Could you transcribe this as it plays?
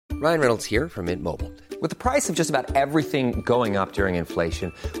Ryan Reynolds here from Mint Mobile. With the price of just about everything going up during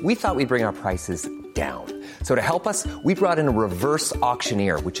inflation, we thought we'd bring our prices down. So to help us, we brought in a reverse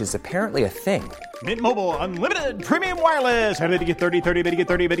auctioneer, which is apparently a thing. Mint Mobile Unlimited Premium Wireless. How to get 30, 30, bit to get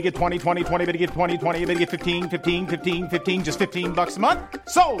 30, bit to get 20, 20, 20, bit to get 20, 20, bit to get 15, 15, 15, 15, just $15 a month?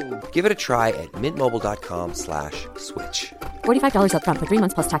 Sold! Give it a try at mintmobile.com/switch. $45 up front for 3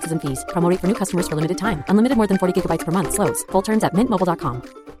 months plus taxes and fees. Promo rate for new customers for limited time. Unlimited more than 40 gigabytes per month. Slows full terms at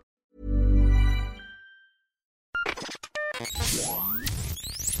mintmobile.com.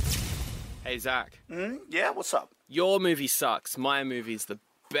 Hey, Zach. Yeah, what's up? Your movie sucks. My movie's the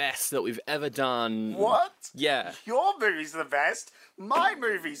best that we've ever done. What? Yeah. Your movie's the best. My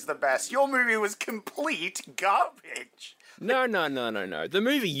movie's the best. Your movie was complete garbage. No. The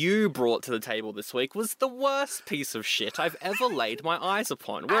movie you brought to the table this week was the worst piece of shit I've ever laid my eyes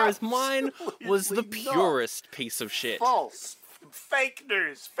upon, whereas mine was the purest piece of shit. False. Fake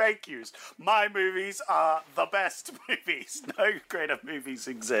news. Fake news. My movies are the best movies. No greater movies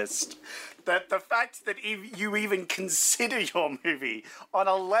exist. The fact that you even consider your movie on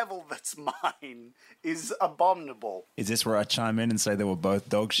a level that's mine is abominable. Is this where I chime in and say they were both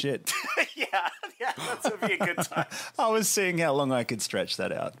dog shit? Yeah, that would be a good time. I was seeing how long I could stretch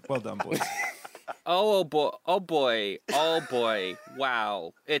that out. Well done, boys. Oh boy.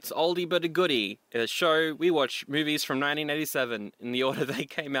 Wow. It's oldie but a goodie. A show we watch movies from 1987 in the order they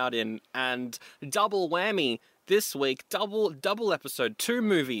came out in, and double whammy this week, double episode, 2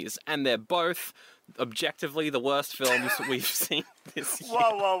 movies, and they're both objectively the worst films we've seen this year.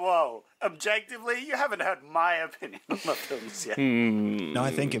 Whoa. Objectively, you haven't heard my opinion on the films yet. No,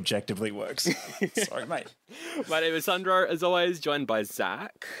 I think objectively works. Sorry, mate. My name is Sandro, as always, joined by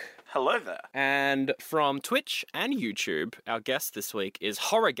Zach. Hello there. And from Twitch and YouTube, our guest this week is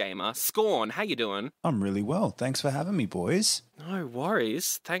horror gamer Scorn. How you doing? I'm really well. Thanks for having me, boys. No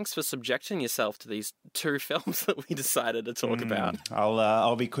worries. Thanks for subjecting yourself to these 2 films that we decided to talk about.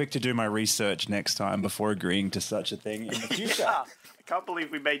 I'll be quick to do my research next time before agreeing to such a thing in the future. I can't believe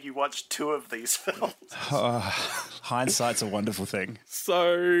we made you watch 2 of these films. Hindsight's a wonderful thing.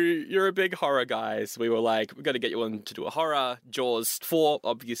 So, you're a big horror guy, so we were like, we've got to get you on to do a horror. Jaws 4,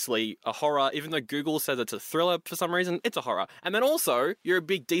 obviously a horror, even though Google says it's a thriller for some reason, it's a horror. And then also, you're a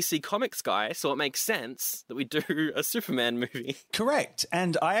big DC Comics guy, so it makes sense that we do a Superman movie. Correct.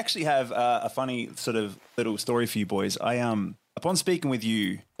 And I actually have a funny sort of little story for you boys. Upon speaking with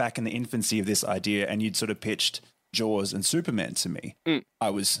you back in the infancy of this idea, and you'd sort of pitched Jaws and Superman to me, I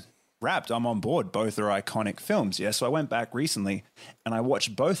was wrapped. I'm on board. Both are iconic films. Yeah. So I went back recently and I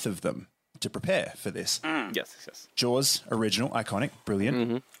watched both of them to prepare for this. Yes. Jaws, original, iconic, brilliant.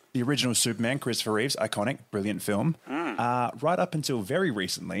 Mm-hmm. The original Superman, Christopher Reeves, iconic, brilliant film. Right up until very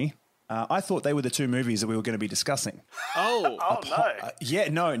recently, I thought they were the 2 movies that we were going to be discussing. No.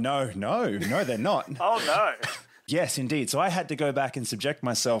 No, they're not. Oh, no. Yes, indeed. So I had to go back and subject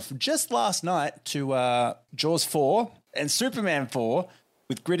myself just last night to Jaws 4 and Superman 4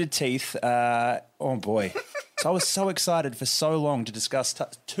 with gritted teeth. Oh, boy. So I was so excited for so long to discuss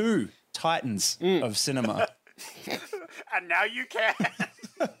 2 titans of cinema. And now you can.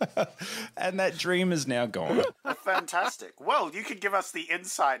 And that dream is now gone. Fantastic. Well, you can give us the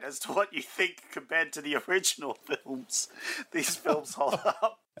insight as to what you think compared to the original films. These films hold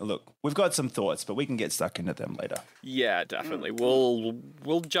up. Look, we've got some thoughts, but we can get stuck into them later. Yeah, definitely.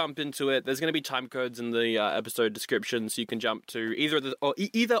 We'll jump into it. There's going to be time codes in the episode description, so you can jump to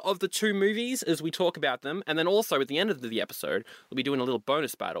either of the 2 movies as we talk about them, and then also at the end of the episode, we'll be doing a little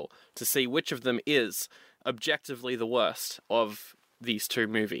bonus battle to see which of them is objectively the worst of these 2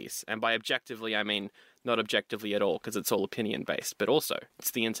 movies. And by objectively, I mean not objectively at all, because it's all opinion-based, but also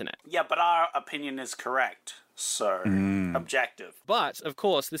it's the internet. Yeah, but our opinion is correct. So, objective. But, of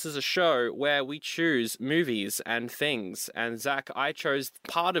course, this is a show where we choose movies and things. And, Zach, I chose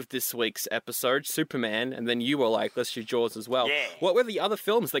part of this week's episode, Superman, and then you were like, let's do Jaws as well. Yeah. What were the other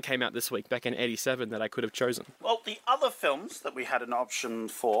films that came out this week, back in 87, that I could have chosen? Well, the other films that we had an option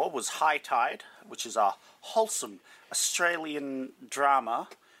for was High Tide, which is a wholesome Australian drama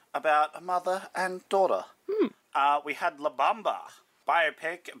about a mother and daughter. We had La Bamba,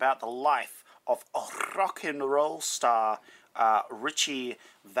 biopic about the life of a rock and roll star, Richie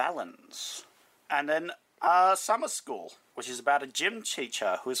Valens. And then Summer School, which is about a gym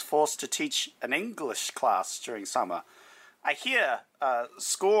teacher who is forced to teach an English class during summer. I hear,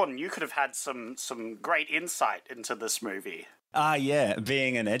 Scorn, you could have had some great insight into this movie. Yeah,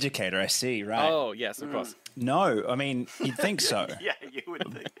 being an educator, I see, right? Oh, yes, of course. No, I mean, you'd think so. Yeah, you would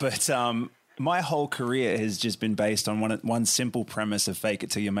think. But My whole career has just been based on one simple premise of fake it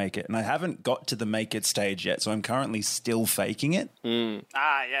till you make it. And I haven't got to the make it stage yet, so I'm currently still faking it. Yeah.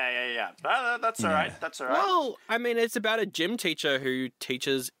 That's all right. That's all right. Well, I mean, it's about a gym teacher who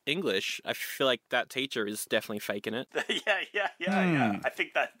teaches English. I feel like that teacher is definitely faking it. Yeah. I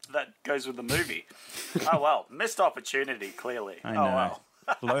think that goes with the movie. Oh, well. Missed opportunity, clearly. I know. Oh, well.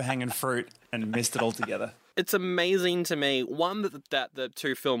 Low-hanging fruit and missed it altogether. It's amazing to me, one, that the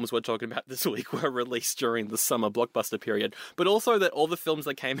two films we're talking about this week were released during the summer blockbuster period, but also that all the films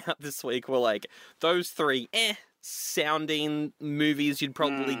that came out this week were like those three sounding movies you'd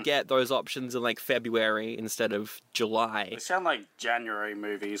probably get those options in like February instead of July. They sound like January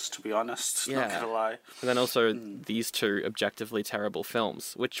movies, to be honest. Yeah. Not gonna lie. And then also these two objectively terrible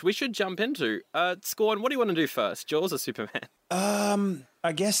films, which we should jump into. Scorn, what do you want to do first, Jaws or Superman?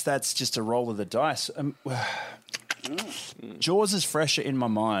 I guess that's just a roll of the dice. Jaws is fresher in my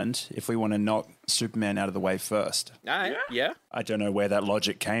mind if we want to knock Superman out of the way first. Yeah. I don't know where that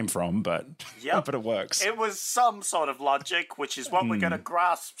logic came from, but but it works. It was some sort of logic, which is what we're going to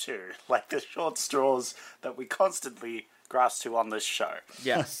grasp to, like the short straws that we constantly grasp to on this show.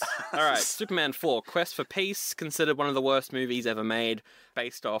 Yes. All right. Superman 4, Quest for Peace, considered one of the worst movies ever made,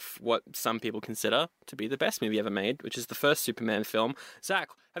 based off what some people consider to be the best movie ever made, which is the first Superman film. Zach,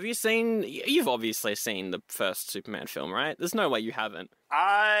 you've obviously seen the first Superman film, right? There's no way you haven't.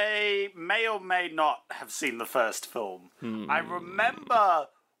 I may or may not have seen the first film. I remember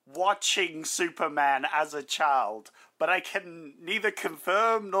watching Superman as a child, but I can neither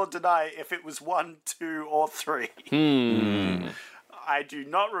confirm nor deny if it was 1, 2, or 3. I do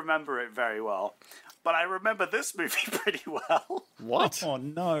not remember it very well, but I remember this movie pretty well. What? Oh,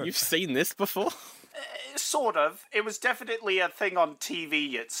 no. You've seen this before? Sort of. It was definitely a thing on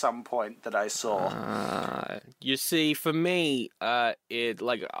TV at some point that I saw. You see, for me, I'll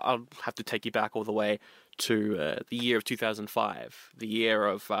have to take you back all the way to the year of 2005, the year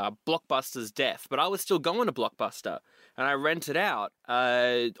of Blockbuster's death. But I was still going to Blockbuster, and I rented out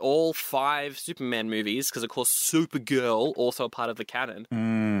all 5 Superman movies, because, of course, Supergirl, also a part of the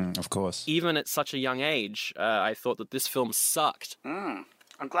canon. Of course. Even at such a young age, I thought that this film sucked.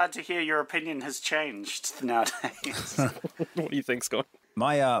 I'm glad to hear your opinion has changed nowadays. What do you think, Scott?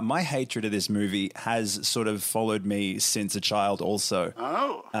 My hatred of this movie has sort of followed me since a child also.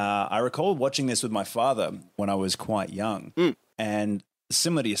 Oh. I recall watching this with my father when I was quite young. And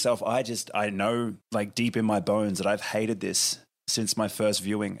similar to yourself, I know like deep in my bones that I've hated this since my first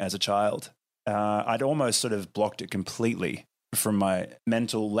viewing as a child. I'd almost sort of blocked it completely from my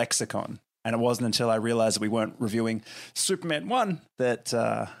mental lexicon. And it wasn't until I realized that we weren't reviewing Superman 1 that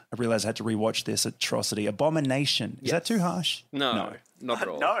I realized I had to rewatch this atrocity. Abomination. Is that too harsh? No. Not at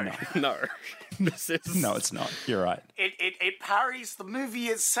all. No. This is... No, it's not. You're right. It parries the movie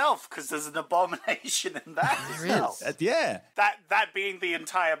itself, because there's an abomination in that as well. Yeah. That being the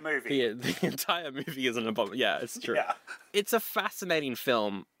entire movie. The entire movie is an abomination. Yeah, it's true. Yeah. It's a fascinating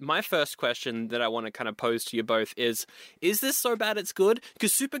film. My first question that I want to kind of pose to you both is this so bad it's good?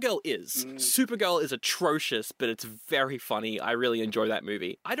 Because Supergirl is. Supergirl is atrocious, but it's very funny. I really enjoy that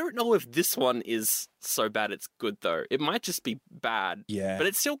movie. I don't know if this one is so bad it's good, though. It might just be bad. Yeah. But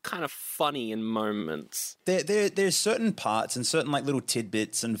it's still kind of funny in moments. There's certain parts and certain like little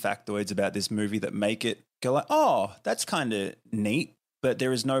tidbits and factoids about this movie that make it go like, oh, that's kind of neat. But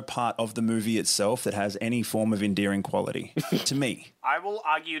there is no part of the movie itself that has any form of endearing quality to me. I will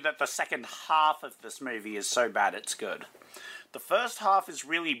argue that the second half of this movie is so bad it's good. The first half is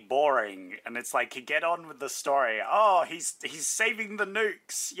really boring, and it's like, you get on with the story. Oh, he's saving the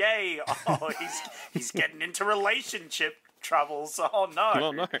nukes. Yay. Oh, he's getting into relationship troubles. Oh no.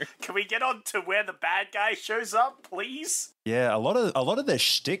 Oh, no. Can we get on to where the bad guy shows up, please? Yeah, a lot of their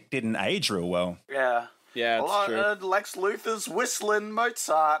shtick didn't age real well. Yeah. Yeah, it's true. Lex Luthor's whistling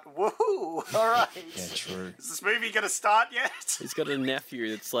Mozart. Woohoo! All right. Yeah, true. Is this movie going to start yet? He's got a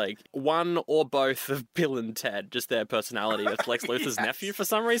nephew that's like one or both of Bill and Ted, just their personality. That's Lex Luthor's nephew for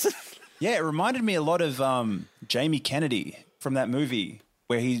some reason. Yeah, it reminded me a lot of Jamie Kennedy from that movie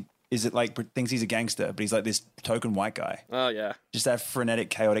where he thinks he's a gangster, but he's like this token white guy. Oh, yeah. Just that frenetic,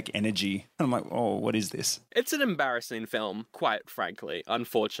 chaotic energy. And I'm like, oh, what is this? It's an embarrassing film, quite frankly,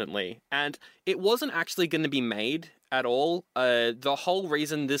 unfortunately. And it wasn't actually going to be made at all. The whole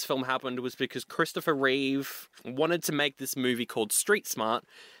reason this film happened was because Christopher Reeve wanted to make this movie called Street Smart,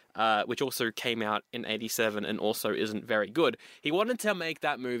 which also came out in 87 and also isn't very good. He wanted to make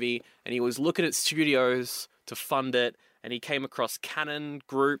that movie, and he was looking at studios to fund it, and he came across Canon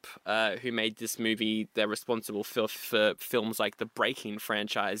Group, who made this movie. They're responsible for films like the Breaking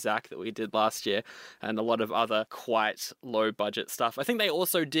franchise, Zach, that we did last year, and a lot of other quite low-budget stuff. I think they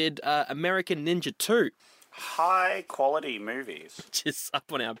also did American Ninja 2. High quality movies. Which is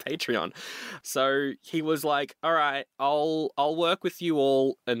up on our Patreon. So he was like, all right, I'll work with you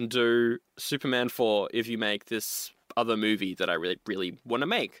all and do Superman 4 if you make this other movie that I really, really want to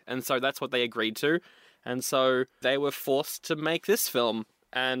make. And so that's what they agreed to. And so they were forced to make this film,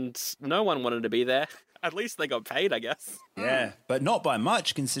 and no one wanted to be there. At least they got paid, I guess. Yeah, but not by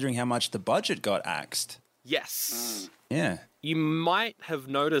much considering how much the budget got axed. Yes. Yeah. You might have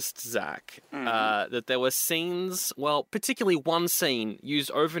noticed, Zach, that there were scenes, well, particularly one scene used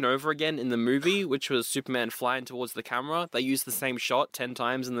over and over again in the movie, which was Superman flying towards the camera. They used the same shot 10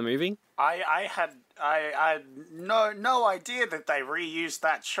 times in the movie. I had no idea that they reused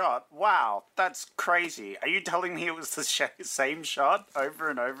that shot. Wow, that's crazy. Are you telling me it was the same shot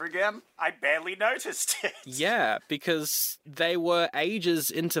over and over again? I barely noticed it. Yeah, because they were ages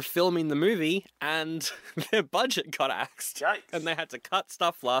into filming the movie and their budget got axed. Yikes. And they had to cut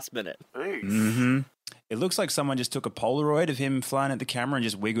stuff last minute. Oof. It looks like someone just took a Polaroid of him flying at the camera and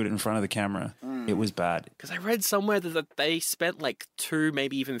just wiggled it in front of the camera. It was bad. Because I read somewhere that they spent like 2,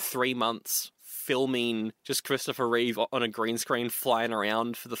 maybe even 3 months filming just Christopher Reeve on a green screen flying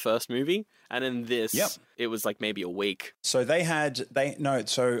around for the first movie. And in this, it was like maybe a week. So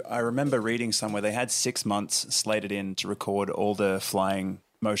so I remember reading somewhere they had 6 months slated in to record all the flying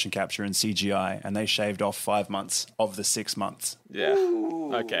motion capture and CGI, and they shaved off 5 months of the 6 months. Yeah.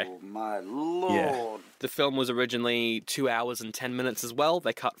 Ooh, okay. My lord. Yeah. The film was originally 2 hours and 10 minutes as well.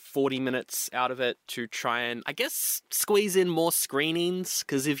 They cut 40 minutes out of it to try and, I guess, squeeze in more screenings,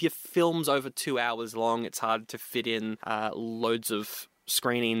 because if your film's over 2 hours long, it's hard to fit in loads of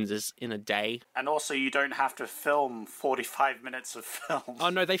screenings in a day. And also, you don't have to film 45 minutes of film. Oh,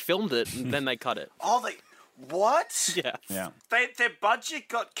 no, they filmed it, and then they cut it. Oh, what? Yeah. Yeah. Their budget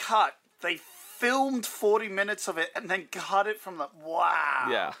got cut. They filmed 40 minutes of it and then cut it from the... Wow.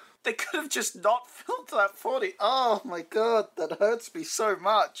 Yeah. They could have just not filmed that 40. Oh my god, that hurts me so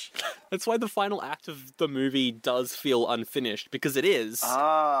much. That's why the final act of the movie does feel unfinished, because it is.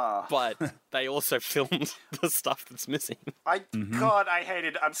 But they also filmed the stuff that's missing. God, I hate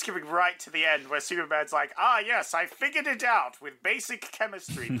it. I'm skipping right to the end where Superman's like, yes, I figured it out with basic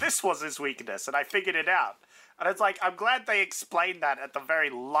chemistry. This was his weakness, and I figured it out. And it's like, I'm glad they explained that at the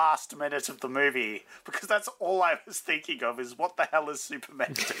very last minute of the movie, because that's all I was thinking of is, what the hell is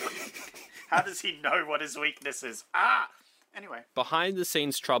Superman doing? How does he know what his weakness is? Anyway. Behind the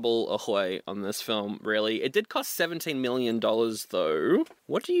scenes trouble ahoy on this film, really. It did cost $17 million, though.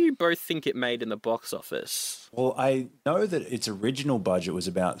 What do you both think it made in the box office? Well, I know that its original budget was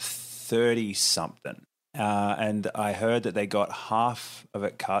about 30-something. And I heard that they got half of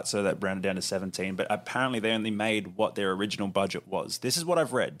it cut, so that rounded down to 17. But apparently they only made what their original budget was. This is what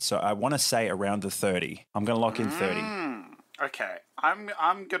I've read, so I want to say around the 30. I'm going to lock in 30. Okay, I'm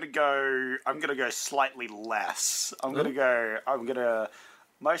gonna go slightly less. I'm gonna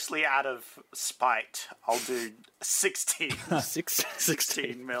mostly out of spite. I'll do 16.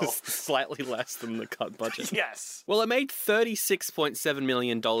 16 mil. Slightly less than the cut budget. Yes. Well, it made $36.7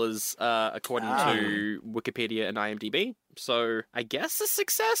 million, according to Wikipedia and IMDb. So I guess a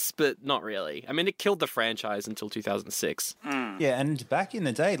success, but not really. I mean, it killed the franchise until 2006. Yeah, and back in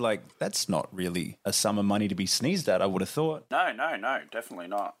the day, that's not really a sum of money to be sneezed at, I would have thought. No, definitely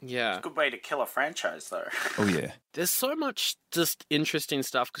not. Yeah. It's a good way to kill a franchise, though. Oh, yeah. There's so much just interesting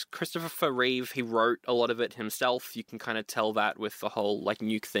stuff, because Christopher Reeve, he wrote a lot of it himself. You can kind of tell that with the whole,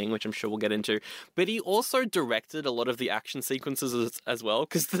 nuke thing, which I'm sure we'll get into. But he also directed a lot of the action sequences as well,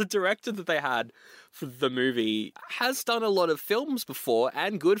 because the director that they had for the movie has done a lot of films before,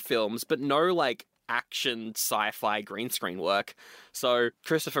 and good films, but no, action sci-fi green screen work. So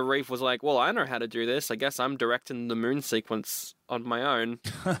Christopher Reeve was like, well, I know how to do this. I guess I'm directing the moon sequence on my own.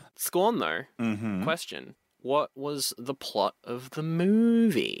 Scorn, though. Question. What was the plot of the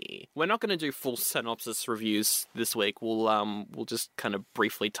movie? We're not going to do full synopsis reviews this week. We'll just kind of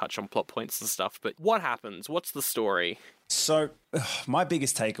briefly touch on plot points and stuff. But what happens? What's the story? So my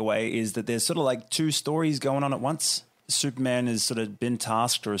biggest takeaway is that there's sort of two stories going on at once. Superman has sort of been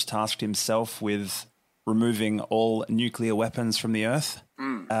tasked, or has tasked himself with removing all nuclear weapons from the Earth.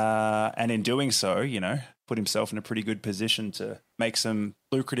 And in doing so, put himself in a pretty good position to make some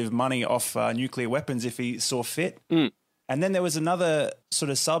lucrative money off nuclear weapons if he saw fit. And then there was another sort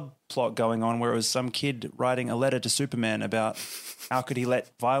of subplot going on where it was some kid writing a letter to Superman about how could he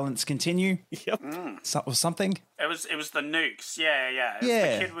let violence continue? Yep. Or something. It was the nukes. Yeah.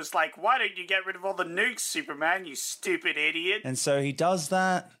 Yeah. The kid was like, "Why don't you get rid of all the nukes, Superman? You stupid idiot!" And so he does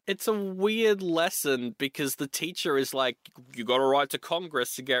that. It's a weird lesson because the teacher is like, you got to write to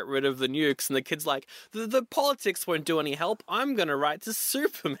Congress to get rid of the nukes. And the kid's like, the politics won't do any help. I'm going to write to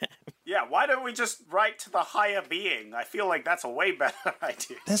Superman. Yeah, why don't we just write to the higher being? I feel like that's a way better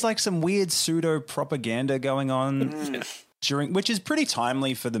idea. There's like some weird pseudo propaganda going on which is pretty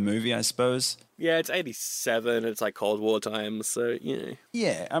timely for the movie, I suppose. Yeah, it's 87. It's like Cold War times. So, you know.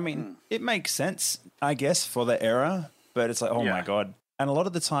 Yeah, I mean, it makes sense, I guess, for the era. But it's like, oh my God. And a lot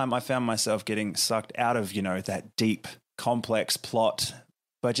of the time I found myself getting sucked out of, that deep, complex plot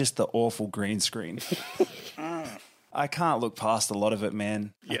by just the awful green screen. I can't look past a lot of it,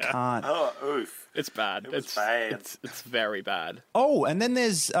 man. Yeah. I can't. Oh, oof. It's bad. It's bad. It's very bad. Oh, and then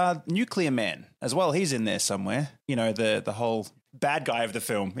there's Nuclear Man as well. He's in there somewhere. The whole bad guy of the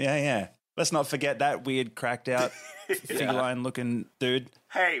film. Yeah. Let's not forget that weird, cracked out, feline-looking dude.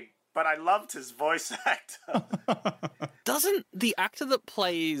 Hey, but I loved his voice actor. Doesn't the actor that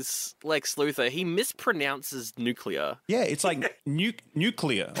plays Lex Luthor, he mispronounces nuclear? Yeah, it's like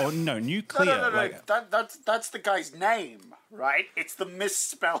nuclear. Or no, nuclear. No. Like, That's the guy's name, right? It's the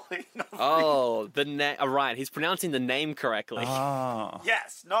misspelling of Oh, the name. Right, he's pronouncing the name correctly.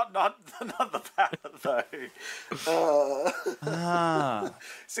 Yes, not the power though.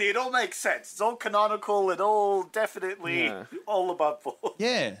 See, it all makes sense. It's all canonical. It all definitely all above board.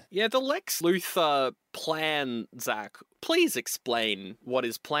 yeah. Yeah, the Lex Luthor plan, Zach. Please explain what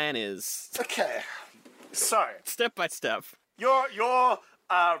his plan is. Okay, so Step by step. you're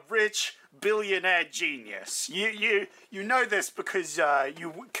a rich billionaire genius. You know this because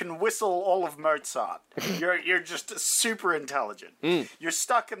you can whistle all of Mozart. You're just super intelligent. You're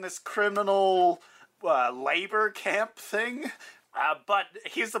stuck in this criminal labor camp thing. But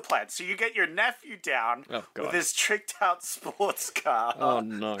here's the plan. So you get your nephew down with his tricked out sports car. Oh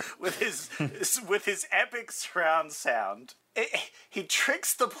no. With his epic surround sound. He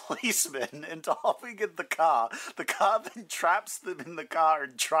tricks the policeman into hopping in the car. The car then traps them in the car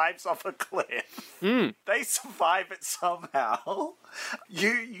and drives off a cliff. They survive it somehow.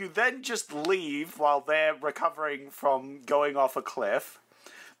 You then just leave while they're recovering from going off a cliff.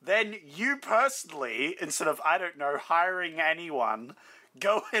 Then you personally, instead of, hiring anyone,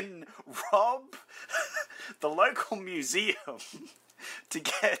 go and rob the local museum to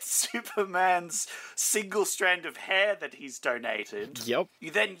get Superman's single strand of hair that he's donated. Yep.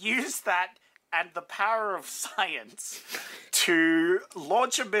 You then use that and the power of science to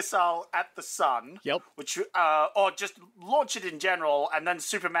launch a missile at the sun. Yep. Which, or just launch it in general, and then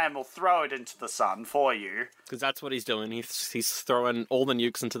Superman will throw it into the sun for you. Because that's what he's doing. He's throwing all the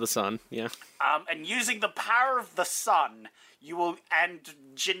nukes into the sun. Yeah. And using the power of the sun, and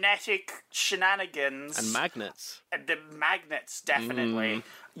genetic shenanigans. And magnets. And the magnets, definitely.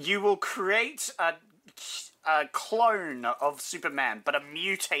 You will create a clone of Superman, but a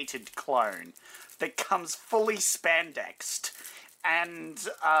mutated clone that comes fully spandexed, and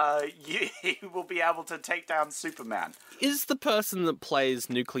you will be able to take down Superman. Is the person that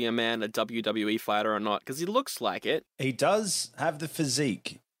plays Nuclear Man a WWE fighter or not? Because he looks like it. He does have the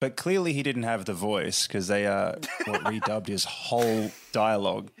physique, but clearly he didn't have the voice because they redubbed his whole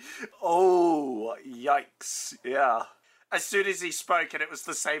dialogue. Oh, yikes. Yeah. As soon as he spoke, and it was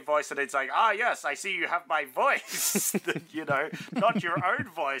the same voice, and it's like, yes, I see you have my voice, not your own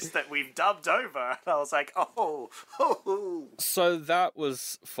voice that we've dubbed over. And I was like, oh. So that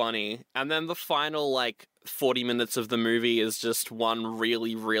was funny. And then the final, 40 minutes of the movie is just one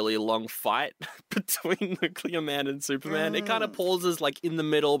really, really long fight between Nuclear Man and Superman. It kind of pauses, in the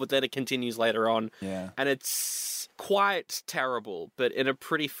middle, but then it continues later on. Yeah. And it's quite terrible, but in a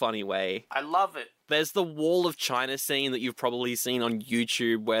pretty funny way. I love it. There's the Wall of China scene that you've probably seen on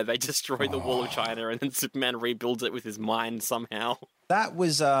YouTube where they destroy the Wall of China and then Superman rebuilds it with his mind somehow. That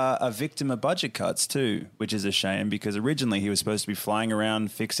was a victim of budget cuts too, which is a shame because originally he was supposed to be flying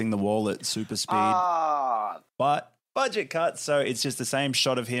around fixing the wall at super speed. But budget cuts, so it's just the same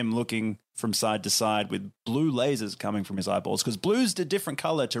shot of him looking from side to side with blue lasers coming from his eyeballs because blue's a different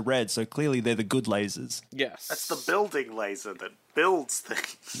color to red, so clearly they're the good lasers. Yes. That's the building laser that builds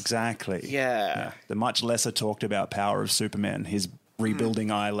things. Exactly. Yeah. The much lesser talked about power of Superman, his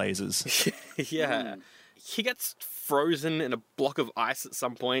rebuilding eye lasers. Yeah. He gets frozen in a block of ice at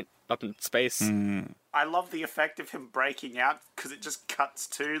some point up in space. I love the effect of him breaking out because it just cuts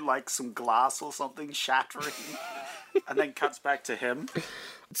to like some glass or something shattering and then cuts back to him.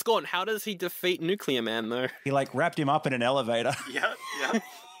 Scorn, how does he defeat Nuclear Man, though? He like wrapped him up in an elevator, Yeah.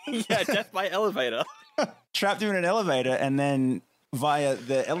 Yeah, death by elevator. trapped him in an elevator, and then via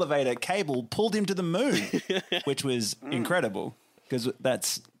the elevator cable pulled him to the moon, which was incredible because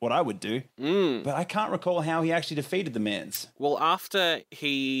that's what I would do. But I can't recall how he actually defeated the Mans. Well, after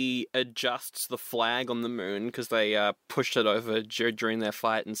he adjusts the flag on the moon, because they pushed it over during their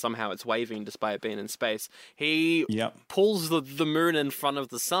fight and somehow it's waving despite being in space, he pulls the moon in front of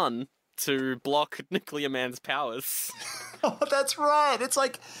the sun to block Nuclear Man's powers. Oh, that's right. It's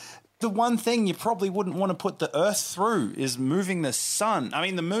like the one thing you probably wouldn't want to put the Earth through is moving the sun. I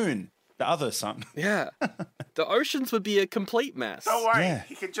mean, the moon. The other sun. Yeah. The oceans would be a complete mess. Don't worry, Yeah.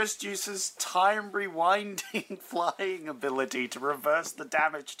 he can just use his time rewinding flying ability to reverse the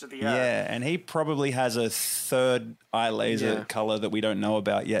damage to the Earth. Yeah, and he probably has a third eye laser color that we don't know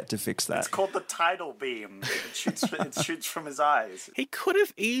about yet to fix that. It's called the tidal beam. It shoots from his eyes. He could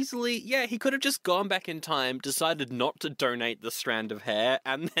have he could have just gone back in time, decided not to donate the strand of hair,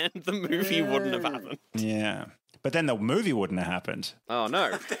 and then the movie wouldn't have happened. Yeah. But then the movie wouldn't have happened. Oh,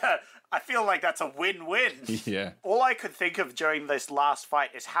 no. I feel like that's a win-win. Yeah. All I could think of during this last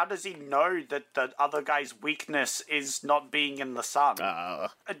fight is how does he know that the other guy's weakness is not being in the sun?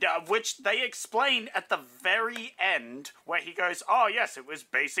 Which they explain at the very end where he goes, oh yes, it was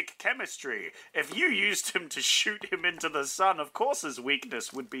basic chemistry. If you used him to shoot him into the sun, of course his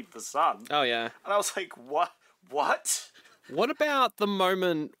weakness would be the sun. Oh, yeah. And I was like, what? What about the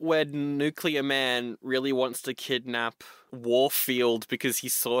moment when Nuclear Man really wants to kidnap Warfield because he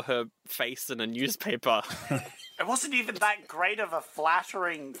saw her face in a newspaper? It wasn't even that great of a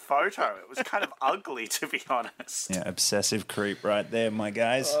flattering photo. It was kind of ugly, to be honest. Yeah, obsessive creep right there, my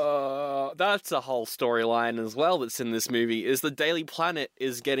guys. That's a whole storyline as well that's in this movie, is the Daily Planet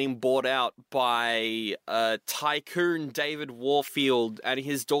is getting bought out by tycoon David Warfield and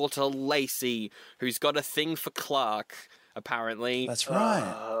his daughter Lacey, who's got a thing for Clark, apparently. That's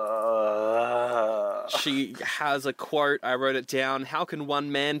right. She has a quote, I wrote it down, how can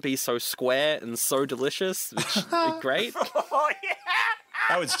one man be so square and so delicious? Which is great. Oh, yeah!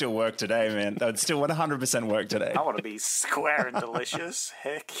 That would still work today, man. That would still 100% work today. I want to be square and delicious.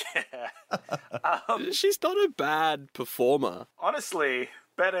 Heck yeah. She's not a bad performer. Honestly,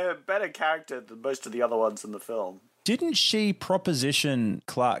 better character than most of the other ones in the film. Didn't she proposition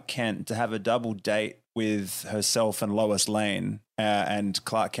Clark Kent to have a double date with herself and Lois Lane and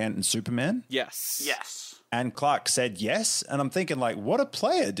Clark Kent and Superman? Yes. Yes. And Clark said yes. And I'm thinking, like, what a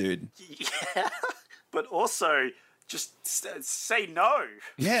player, dude. Yeah. But also, just say no.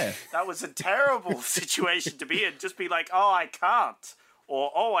 Yeah. That was a terrible situation to be in. Just be like, oh, I can't.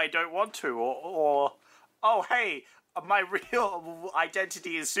 Or, oh, I don't want to. Or oh, hey, my real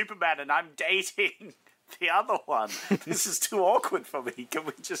identity is Superman and I'm dating the other one. This is too awkward for me. Can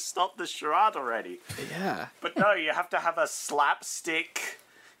we just stop the charade already? Yeah. But no, you have to have a slapstick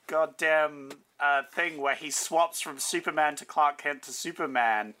goddamn thing where he swaps from Superman to Clark Kent to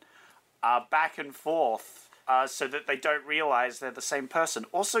Superman back and forth so that they don't realize they're the same person.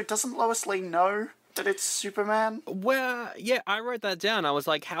 Also, doesn't Lois Lane know that it's Superman? Well, yeah, I wrote that down. I was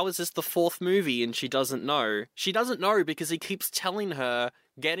like, how is this the fourth movie and she doesn't know? She doesn't know because he keeps telling her,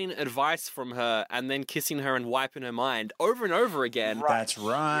 getting advice from her, and then kissing her and wiping her mind over and over again. Right. That's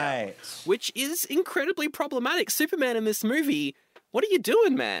right. Yeah. Which is incredibly problematic. Superman in this movie, what are you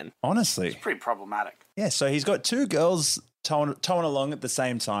doing, man? Honestly. Pretty problematic. Yeah, so he's got two girls towing along at the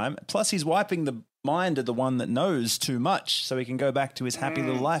same time, plus he's wiping the mind of the one that knows too much so he can go back to his happy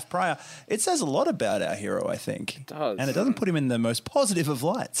little life prior. It says a lot about our hero, I think. It does. And it doesn't put him in the most positive of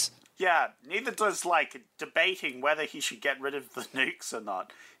lights. Yeah, neither does, like, debating whether he should get rid of the nukes or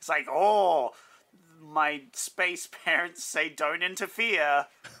not. It's like, oh, my space parents say don't interfere,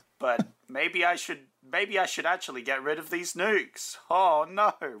 but maybe I should actually get rid of these nukes. Oh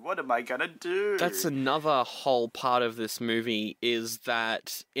no, what am I gonna do? That's another whole part of this movie, is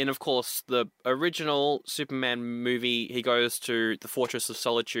that in, of course, the original Superman movie, he goes to the Fortress of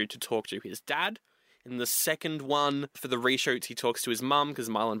Solitude to talk to his dad. In the second one, for the reshoots, he talks to his mum because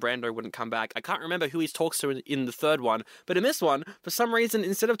Marlon Brando wouldn't come back. I can't remember who he talks to in the third one, but in this one, for some reason,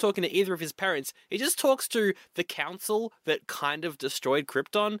 instead of talking to either of his parents, he just talks to the council that kind of destroyed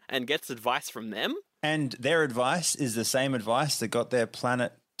Krypton and gets advice from them. And their advice is the same advice that got their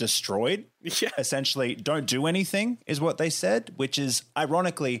planet destroyed. Yeah. Essentially, don't do anything is what they said, which is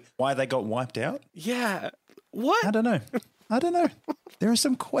ironically why they got wiped out. Yeah. What? I don't know. There are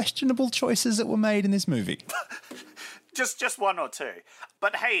some questionable choices that were made in this movie. Just one or two.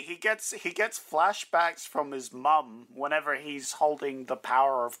 But hey, he gets flashbacks from his mum whenever he's holding the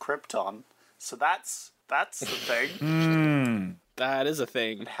power of Krypton. So that's the thing. That is a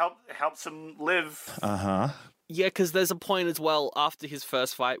thing. Helps him live. Yeah, because there's a point as well, after his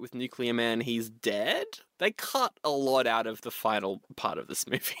first fight with Nuclear Man, he's dead. They cut a lot out of the final part of this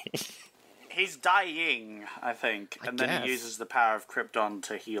movie. He's dying, I think, and then he uses the power of Krypton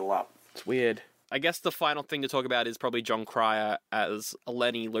to heal up. It's weird. I guess the final thing to talk about is probably John Cryer as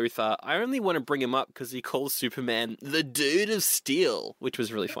Lenny Luthor. I only want to bring him up because he calls Superman the Dude of Steel, which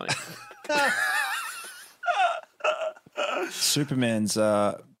was really funny. Superman's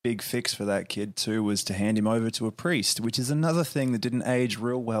big fix for that kid too was to hand him over to a priest, which is another thing that didn't age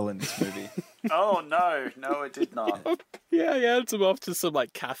real well in this movie. Oh no, it did not. Yeah, he hands him off to some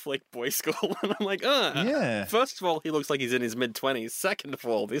like Catholic boys' school, and I'm like, Yeah. First of all, he looks like he's in his mid-20s. Second of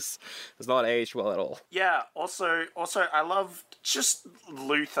all, this has not aged well at all. Yeah. Also, I loved just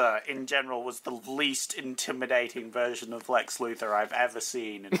Luthor in general was the least intimidating version of Lex Luthor I've ever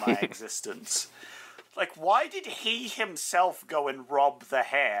seen in my existence. Like, why did he himself go and rob the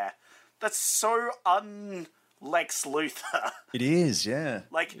hair? That's so un-Lex Luthor. It is, yeah.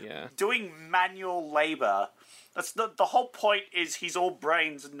 Like, doing manual labor. That's the whole point is he's all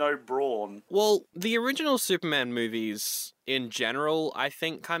brains and no brawn. Well, the original Superman movies, in general, I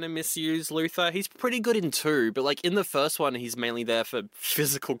think kind of misuse Luthor. He's pretty good in 2, but like in the first one, he's mainly there for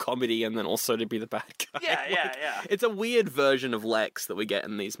physical comedy and then also to be the bad guy. Yeah. It's a weird version of Lex that we get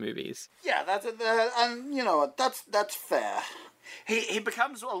in these movies. Yeah, and you know that's fair. He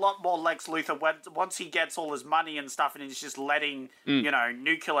becomes a lot more Lex Luthor once he gets all his money and stuff, and he's just letting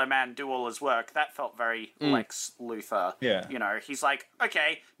Nuclear Man do all his work. That felt very Lex Luthor. Yeah, he's like,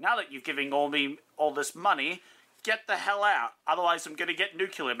 okay, now that you've given me all this money, get the hell out. Otherwise, I'm going to get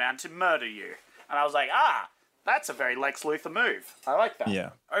Nuclear Man to murder you. And I was like, that's a very Lex Luthor move. I like that. Yeah.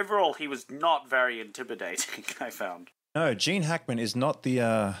 Overall, he was not very intimidating, I found. No, Gene Hackman is not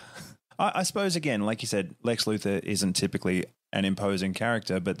the. I suppose again, like you said, Lex Luthor isn't typically an imposing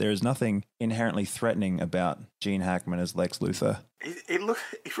character, but there is nothing inherently threatening about Gene Hackman as Lex Luthor.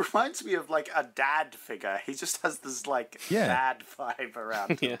 It reminds me of like a dad figure. He just has this like dad vibe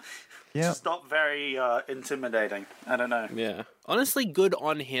around him. Yeah. It's not very intimidating. I don't know. Yeah. Honestly, good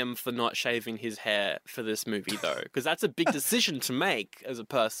on him for not shaving his hair for this movie, though, because that's a big decision to make as a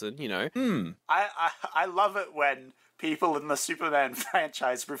person, you know? I love it when people in the Superman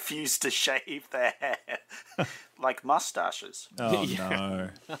franchise refuse to shave their hair. Like mustaches. Oh, no.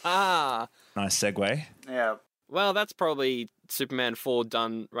 Nice segue. Yeah. Well, that's probably Superman 4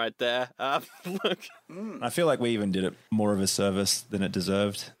 done right there. Look. I feel like we even did it more of a service than it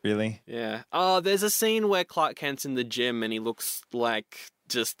deserved, really. Yeah. Oh, there's a scene where Clark Kent's in the gym and he looks like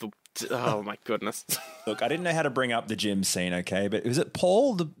just oh my goodness. Look, I didn't know how to bring up the gym scene, okay? But is it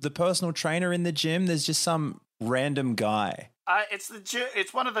Paul, the personal trainer in the gym? There's just some random guy.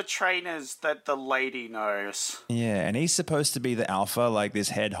 It's one of the trainers that the lady knows. Yeah, and he's supposed to be the alpha, like this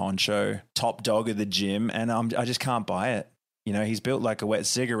head honcho, top dog of the gym, and I just can't buy it. You know, he's built like a wet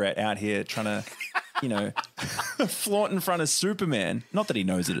cigarette out here trying to, flaunt in front of Superman. Not that he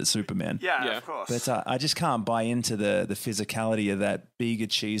knows it, it's Superman. Yeah, of course. But I just can't buy into the physicality of that bigger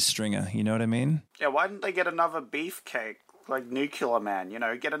cheese stringer. You know what I mean? Yeah, why didn't they get another beefcake? Like Nuclear Man,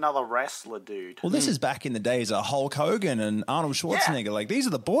 get another wrestler dude. Well, this is back in the days of Hulk Hogan and Arnold Schwarzenegger. Yeah. Like, these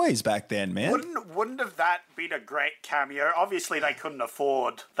are the boys back then, man. Wouldn't have that been a great cameo? Obviously, they couldn't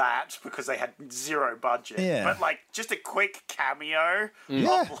afford that because they had zero budget. Yeah. But, like, just a quick cameo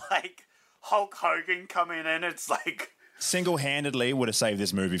of, like, Hulk Hogan coming in. It's like... Single-handedly would have saved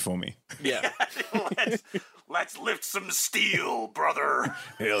this movie for me. Yeah. Let's lift some steel, brother.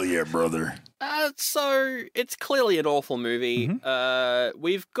 Hell yeah, brother. So it's clearly an awful movie. Mm-hmm.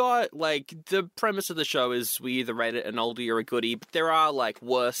 We've got like the premise of the show is we either rate it an oldie or a goodie. But there are like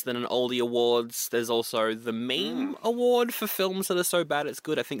worse than an oldie awards. There's also the meme award for films that are so bad it's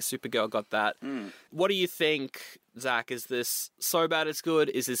good. I think Supergirl got that. What do you think, Zach? Is this so bad it's good?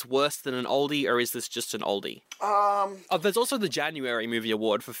 Is this worse than an oldie, or is this just an oldie? There's also the January Movie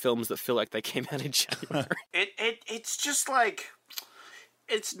Award for films that feel like they came out in January. It's just like,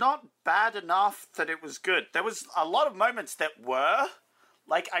 it's not bad enough that it was good. There was a lot of moments that were.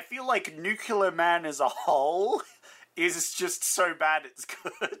 Like, I feel like Nuclear Man as a whole is just so bad it's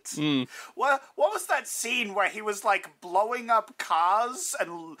good. What was that scene where he was, like, blowing up cars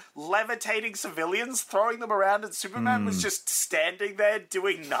and levitating civilians, throwing them around, and Superman was just standing there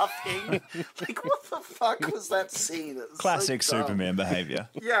doing nothing? Like, what the fuck was that scene? It was Classic so dumb. Superman behavior.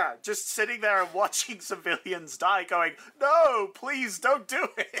 Yeah, just sitting there and watching civilians die, going, no, please don't do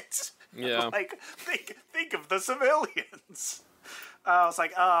it. Yeah. Like, think of the civilians. I was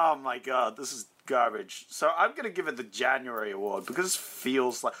like, oh my god, this is garbage. So I'm going to give it the January award because it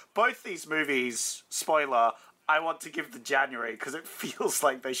feels like both these movies, spoiler, I want to give the January because it feels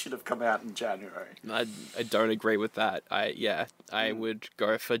like they should have come out in January. I don't agree with that. I would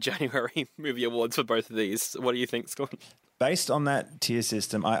go for January movie awards for both of these. What do you think, Scott? Based on that tier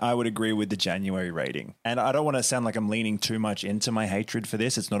system, I would agree with the January rating. And I don't want to sound like I'm leaning too much into my hatred for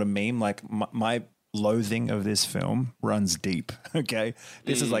this. It's not a meme. Like my loathing of this film runs deep. Okay.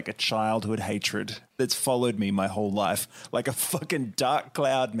 This is like a childhood hatred that's followed me my whole life. Like a fucking dark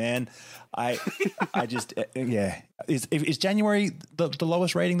cloud, man. I just, yeah. Is January the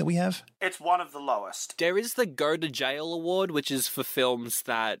lowest rating that we have? It's one of the lowest. There is the Go to Jail award, which is for films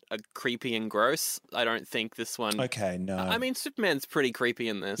that are creepy and gross. I don't think this one... Okay, no. I mean, Superman's pretty creepy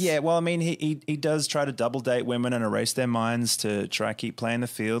in this. Yeah, well, I mean, he does try to double date women and erase their minds to try keep playing the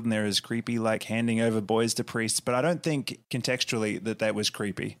field, and there is creepy, like handing over boys to priests, but I don't think contextually that was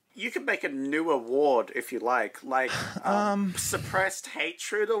creepy. You can make a new award if you like Suppressed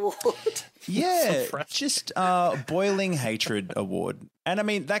Hatred Award. Yeah, just Boiling Hatred Award. And I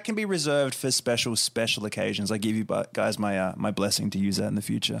mean, that can be reserved for special occasions. I give you guys my blessing to use that in the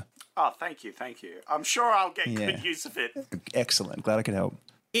future. Oh, thank you. I'm sure I'll get good use of it. Excellent. Glad I could help.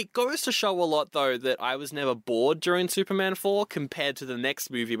 It goes to show a lot, though, that I was never bored during Superman 4 compared to the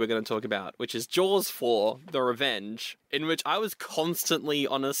next movie we're going to talk about, which is Jaws 4, The Revenge, in which I was constantly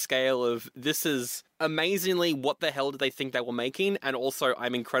on a scale of this is amazingly what the hell did they think they were making, and also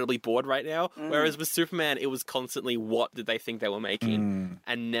I'm incredibly bored right now. Whereas with Superman, it was constantly what did they think they were making,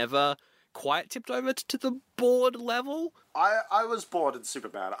 and never quite tipped over to the bored level. I was bored in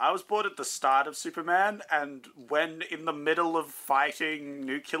Superman. I was bored at the start of Superman, and when in the middle of fighting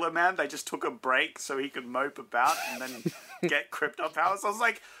Nuclear Man, they just took a break so he could mope about and then get krypton powers. I was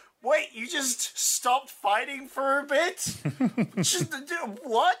like, wait, you just stopped fighting for a bit?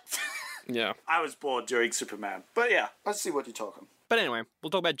 What? Yeah. I was bored during Superman. But yeah, let's see what you're talking. But anyway, we'll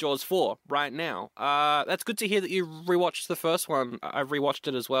talk about Jaws 4 right now. That's good to hear that you rewatched the first one. I've rewatched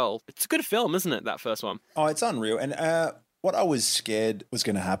it as well. It's a good film, isn't it, that first one? Oh, it's unreal. And what I was scared was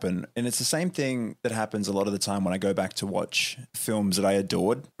going to happen, and it's the same thing that happens a lot of the time when I go back to watch films that I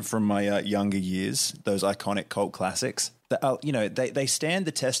adored from my younger years, those iconic cult classics. That, they stand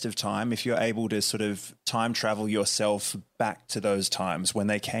the test of time if you're able to sort of time travel yourself back to those times when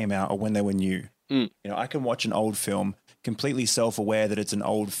they came out or when they were new. I can watch an old film completely self-aware that it's an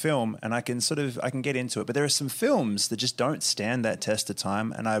old film, and I can get into it. But there are some films that just don't stand that test of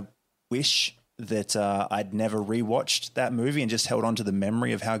time, and I wish that I'd never rewatched that movie and just held on to the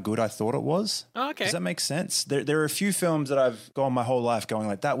memory of how good I thought it was. Oh, okay. Does that make sense? There are a few films that I've gone my whole life going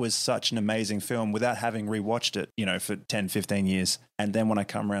like, that was such an amazing film without having rewatched it, for 10, 15 years. And then when I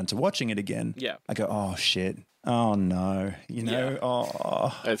come around to watching it again, I go, oh shit. Oh no.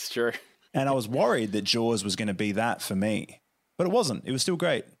 Oh. That's true. And I was worried that Jaws was going to be that for me. But it wasn't. It was still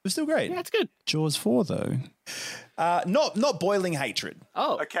great. Yeah, it's good. Jaws 4, though. Not Boiling Hatred.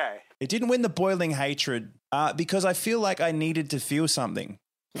 Oh. Okay. It didn't win the Boiling Hatred because I feel like I needed to feel something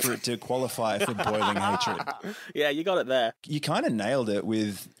for it to qualify for Boiling Hatred. Yeah, you got it there. You kind of nailed it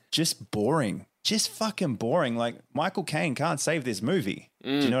with just boring. Just fucking boring. Like, Michael Caine can't save this movie.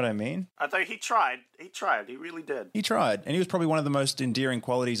 Do you know what I mean? Although he tried. He really did. He tried. And he was probably one of the most endearing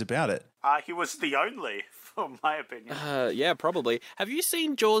qualities about it. He was the only, for my opinion. Yeah, probably. Have you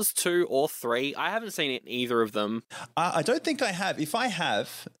seen Jaws 2 or 3? I haven't seen it in either of them. I don't think I have. If I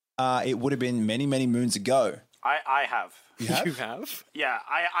have, it would have been many, many moons ago. I have. You have? You have? Yeah,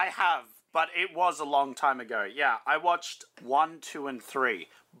 I have. But it was a long time ago. Yeah, I watched 1, 2, and 3.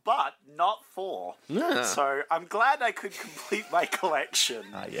 But not 4. Yeah. So I'm glad I could complete my collection.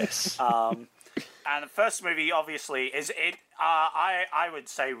 Yes. And the first movie, obviously, is it. I would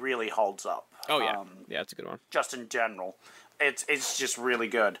say really holds up. Oh, yeah. Yeah, it's a good one. Just in general. It's just really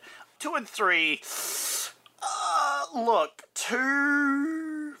good. 2 and 3... look,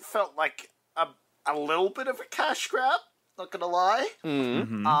 2 felt like a little bit of a cash grab. Not gonna lie.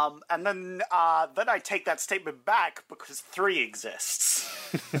 Mm-hmm. And then I take that statement back because 3 exists.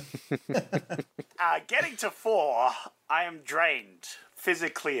 Getting to 4, I am drained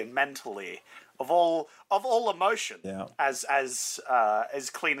physically and mentally of all emotion, as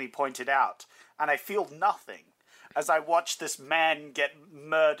cleanly pointed out, and I feel nothing as I watch this man get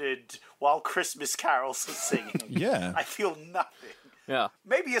murdered while Christmas carols are singing. Yeah, I feel nothing. Yeah,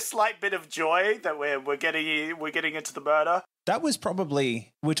 maybe a slight bit of joy that we're getting into the murder. That was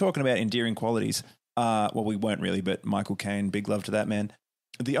probably, we're talking about endearing qualities. Well, we weren't really, but Michael Caine, big love to that man.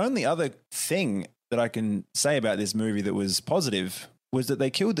 The only other thing that I can say about this movie that was positive was that they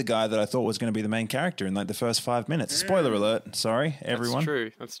killed the guy that I thought was going to be the main character in like the first 5 minutes. Spoiler alert. Sorry, everyone.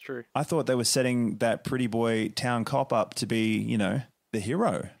 That's true. I thought they were setting that pretty boy town cop up to be, you know, the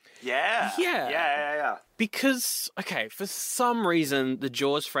hero. Yeah. Because, okay, for some reason, the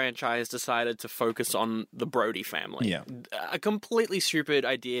Jaws franchise decided to focus on the Brody family. Yeah. A completely stupid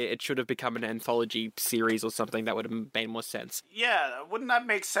idea. It should have become an anthology series or something that would have made more sense. Yeah, wouldn't that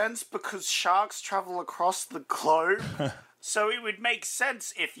make sense? Because sharks travel across the globe. So it would make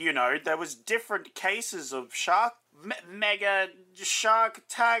sense if, you know, there was different cases of mega shark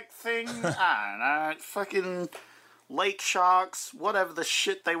attack thing. I don't know, fucking lake sharks, whatever the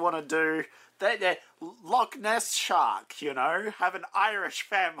shit they want to do. They're Loch Ness shark, you know? Have an Irish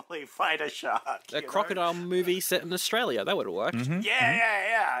family fight a shark. A crocodile movie set in Australia, that would have worked. Mm-hmm.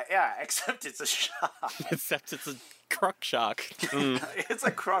 Yeah. Except it's a shark. Except it's a croc shark. It's a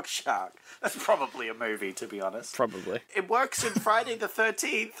croc shark. That's probably a movie, to be honest. Probably. It works in Friday the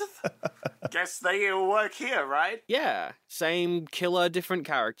 13th. Guess they'll work here, right? Yeah. Same killer, different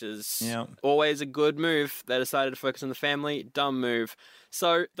characters. Yeah. Always a good move. They decided to focus on the family. Dumb move.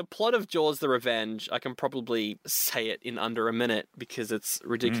 So, the plot of Jaws the Revenge, I can probably say it in under a minute because it's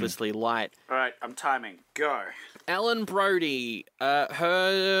ridiculously light. All right, I'm timing. Go. Ellen Brody,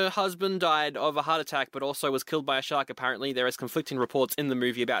 her husband died of a heart attack, but also was killed by a shark, apparently. There is conflicting reports in the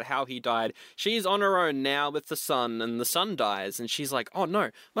movie about how he died. She's on her own now with the son, and the son dies, and she's like, oh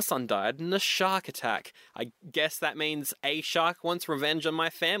no, my son died in a shark attack. I guess that means a shark wants revenge on my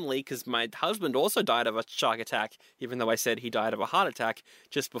family, because my husband also died of a shark attack, even though I said he died of a heart attack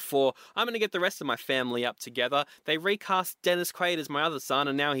just before. I'm going to get the rest of my family up together. They recast Dennis Quaid as my other son,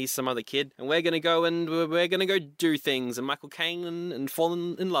 and now he's some other kid, and we're going to go do things, and Michael Caine and fall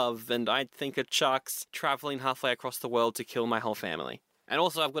in love, and I think a shark's traveling halfway across the world to kill my whole family. And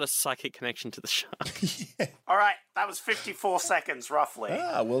also, I've got a psychic connection to the shark. All right, that was 54 seconds, roughly.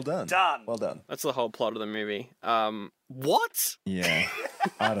 Ah, well done. Done. Well done. That's the whole plot of the movie. What? Yeah.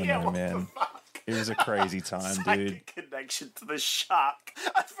 I don't know, what man. the fuck? It was a crazy time, dude. Psychic connection to the shark.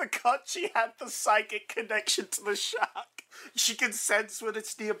 I forgot she had the psychic connection to the shark. She can sense when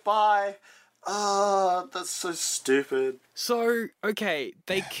it's nearby. Ah, that's so stupid. So, okay,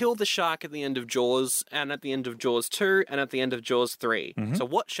 they kill the shark at the end of Jaws, and at the end of Jaws 2, and at the end of Jaws 3. So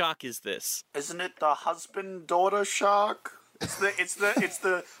what shark is this? Isn't it the husband-daughter shark? It's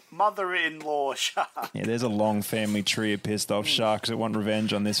the mother-in-law shark. Yeah, there's a long family tree of pissed off sharks that want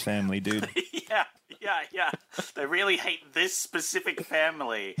revenge on this family, dude. Yeah. They really hate this specific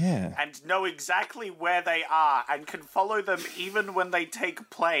family. Yeah. And know exactly where they are and can follow them even when they take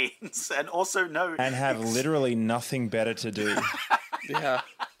planes and also know... And have literally nothing better to do. Yeah.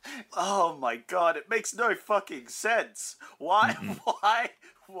 Oh my god, it makes no fucking sense. Why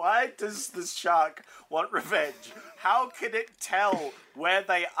does the shark want revenge? How can it tell where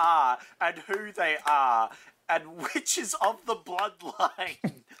they are and who they are and which is of the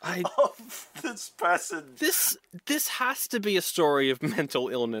bloodline of this person? This has to be a story of mental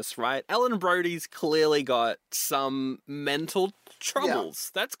illness, right? Ellen Brody's clearly got some mental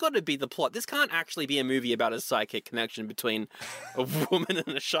troubles. That's got to be the plot. This can't actually be a movie about a psychic connection between a woman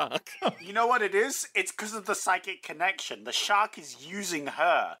and a shark. You know what it is? It's because of the psychic connection. The shark is using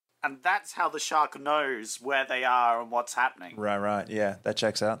her. And that's how the shark knows where they are and what's happening. Right. Yeah, that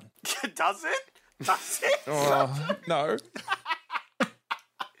checks out. Does it? Does it? Oh, no.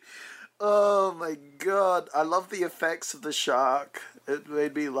 Oh my god, I love the effects of the shark. It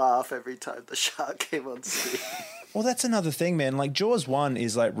made me laugh every time the shark came on screen. Well, that's another thing, man. Like, Jaws 1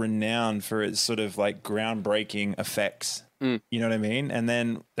 is, like, renowned for its sort of, like, groundbreaking effects. You know what I mean? And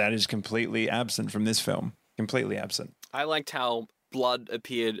then that is completely absent from this film. Completely absent. I liked how blood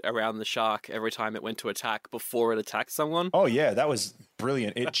appeared around the shark every time it went to attack before it attacked someone. Oh, yeah, that was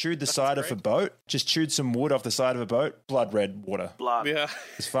brilliant. It chewed the side of a boat, just chewed some wood off the side of a boat, blood red water. Blood. Yeah.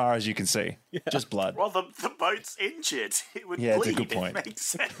 As far as you can see. Just blood. Well, the boat's injured. It would Yeah, it's bleed. a good point. It makes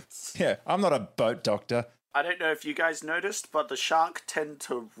sense. Yeah, I'm not a boat doctor. I don't know if you guys noticed, but the shark tend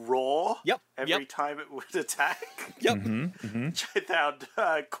to roar every time it would attack. Yep. Which I found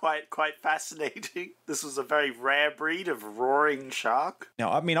quite fascinating. This was a very rare breed of roaring shark.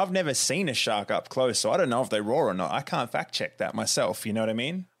 Now, I mean, I've never seen a shark up close, so I don't know if they roar or not. I can't fact check that myself, you know what I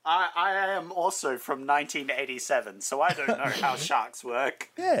mean? I am also from 1987, so I don't know how sharks work.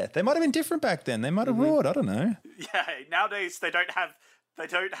 Yeah, they might have been different back then. They might have roared, I don't know. Yeah, nowadays they don't have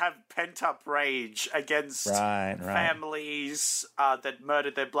pent-up rage against families that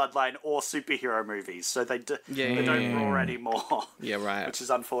murdered their bloodline or superhero movies, so they don't roar anymore. Yeah, right. Which is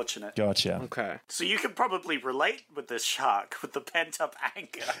unfortunate. Gotcha. Okay. So you can probably relate with this shark, with the pent-up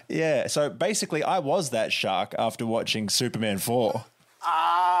anger. Yeah, so basically I was that shark after watching Superman 4.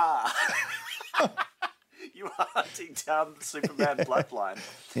 Ah. You are hunting down the Superman bloodline.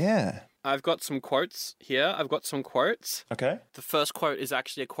 Yeah. I've got some quotes here. Okay. The first quote is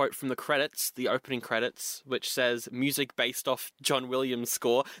actually a quote from the credits, the opening credits, which says, music based off John Williams'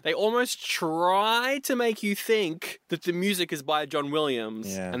 score. They almost try to make you think that the music is by John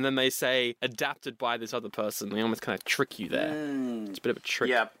Williams, and then they say, adapted by this other person. They almost kind of trick you there. It's a bit of a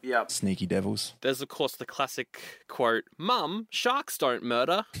trick. Yep. Sneaky devils. There's, of course, the classic quote, Mum, sharks don't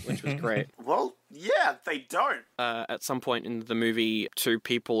murder, which was great. Well, yeah, they don't. At some point in the movie, two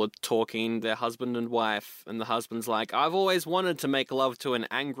people are talking, their husband and wife, and the husband's like, I've always wanted to make love to an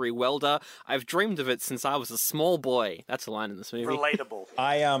angry welder. I've dreamed of it since I was a small boy. That's a line in this movie. Relatable.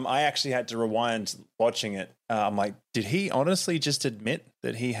 I actually had to rewind watching it. I'm like, did he honestly just admit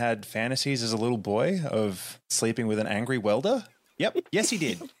that he had fantasies as a little boy of sleeping with an angry welder? Yep. Yes, he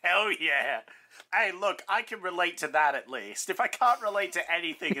did. Hell yeah. Hey, look, I can relate to that at least. If I can't relate to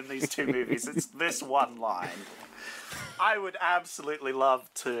anything in these two movies, it's this one line. I would absolutely love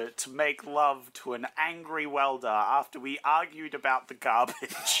to make love to an angry welder after we argued about the garbage.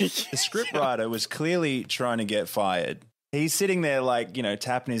 The scriptwriter was clearly trying to get fired. He's sitting there like,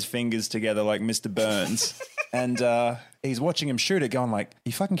 tapping his fingers together like Mr. Burns. And he's watching him shoot it going like, are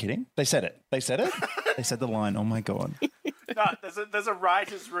you fucking kidding? They said it. They said the line. Oh, my God. No, there's a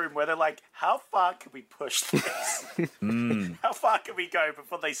writer's room where they're like, how far can we push this? How far can we go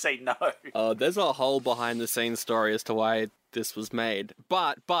before they say no? There's a whole behind-the-scenes story as to why this was made.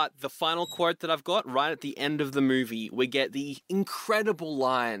 But the final quote that I've got right at the end of the movie, we get the incredible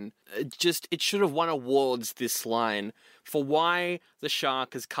line. It should have won awards, this line, for why the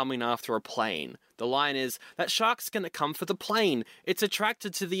shark is coming after a plane. The line is, that shark's going to come for the plane. It's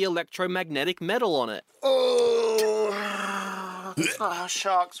attracted to the electromagnetic metal on it. Oh, that's not how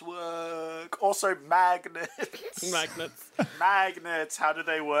sharks work. Also, magnets. Magnets, how do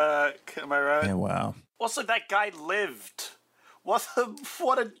they work? Am I right? Yeah, wow. Also, that guy lived. What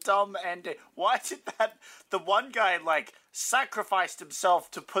a dumb ending. Why did the one guy, sacrificed himself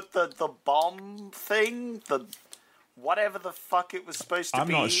to put the bomb thing, whatever the fuck it was supposed to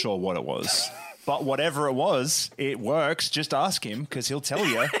be. I'm not sure what it was, but whatever it was, it works. Just ask him, because he'll tell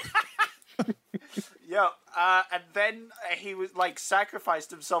you. Yeah, and then he was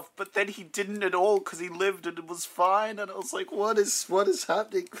sacrificed himself, but then he didn't at all because he lived and it was fine. And I was like, what is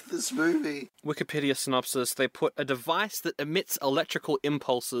happening with this movie? Wikipedia synopsis, they put a device that emits electrical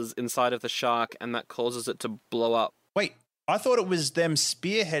impulses inside of the shark and that causes it to blow up. Wait, I thought it was them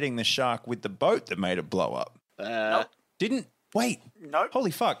spearheading the shark with the boat that made it blow up. Nope. Wait. Nope.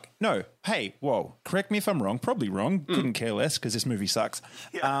 Holy fuck. No. Hey, whoa. Correct me if I'm wrong. Probably wrong. Couldn't care less because this movie sucks.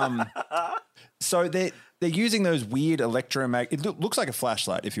 So they're using those weird It looks like a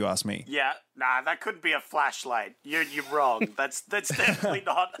flashlight, if you ask me. Yeah. Nah, that couldn't be a flashlight. You're wrong. That's definitely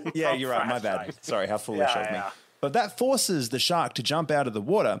not. Yeah, you're right. My bad. Sorry, how foolish of me. But that forces the shark to jump out of the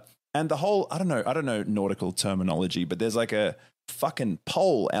water, and the whole I don't know nautical terminology, but there's like a fucking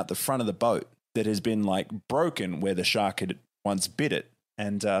pole out the front of the boat that has been broken where the shark had once bit it.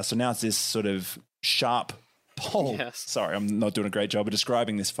 And so now it's this sort of sharp pole. Yes. Sorry, I'm not doing a great job of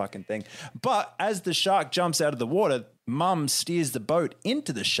describing this fucking thing. But as the shark jumps out of the water, Mum steers the boat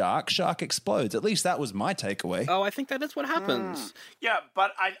into the shark. Shark explodes. At least that was my takeaway. Oh, I think that is what happens. Yeah,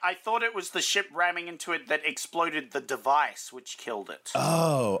 but I thought it was the ship ramming into it that exploded the device, which killed it.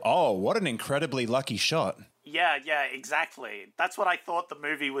 Oh, what an incredibly lucky shot. Yeah, exactly. That's what I thought the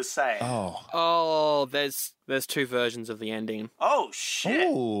movie was saying. Oh, there's two versions of the ending. Oh, shit.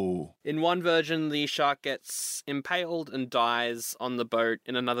 Oh. In one version, the shark gets impaled and dies on the boat.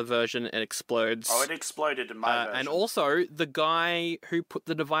 In another version, it explodes. Oh, it exploded in my version. And also, the guy who put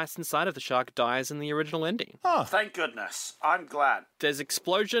the device inside of the shark dies in the original ending. Oh. Thank goodness. I'm glad. There's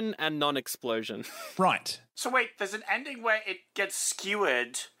explosion and non-explosion. Right. So wait, there's an ending where it gets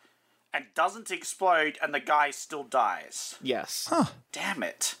skewered and doesn't explode, and the guy still dies. Yes. Huh. Damn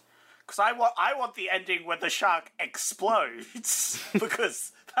it. Because I want the ending where the shark explodes,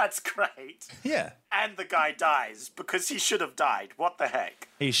 because that's great. Yeah. And the guy dies, because he should have died. What the heck?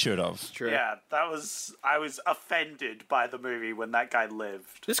 He should have. True. Yeah, I was offended by the movie when that guy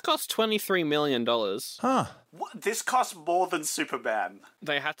lived. This cost $23 million. Huh. What? This cost more than Superman.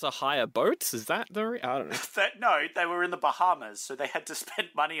 They had to hire boats? Is that the... I don't know. No, they were in the Bahamas, so they had to spend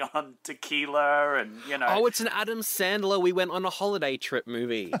money on tequila and, Oh, it's an Adam Sandler We Went on a Holiday Trip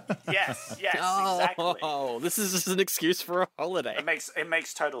movie. Yes, exactly. Oh, this is just an excuse for a holiday. It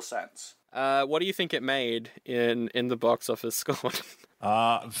makes total sense. What do you think it made in the box office score?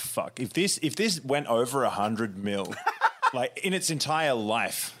 Fuck. If this went over 100 mil, in its entire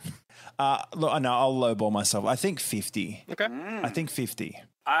life, Look, no, I'll lowball myself. I think 50. Okay. I think 50.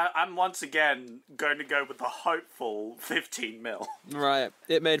 I'm once again going to go with the hopeful 15 mil. Right.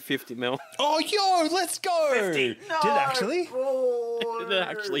 It made 50 mil. Oh, yo, let's go. 50. Did it actually? It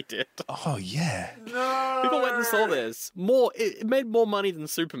actually did. Oh, yeah. People went and saw this. It made more money than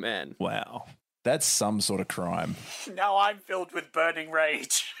Superman. Wow. That's some sort of crime. Now I'm filled with burning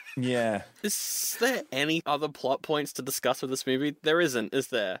rage. Yeah. Is there any other plot points to discuss with this movie? There isn't, is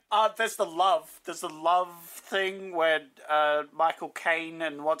there? There's the love. There's the love thing where Michael Caine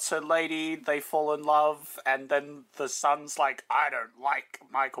and what's her lady, they fall in love, and then the son's like, I don't like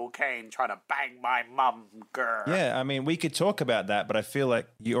Michael Caine trying to bang my mum, girl. Yeah, I mean, we could talk about that, but I feel like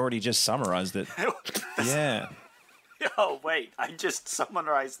you already just summarized it. Yeah. Oh, wait, I just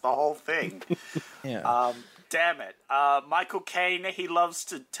summarized the whole thing. Yeah. Damn it. Michael Caine, he loves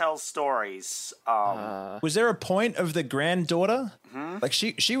to tell stories. Was there a point of the granddaughter? Like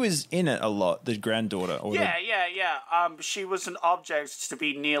she was in it a lot, the granddaughter. Or Yeah. She was an object to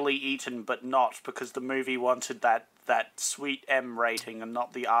be nearly eaten, but not, because the movie wanted that sweet M rating and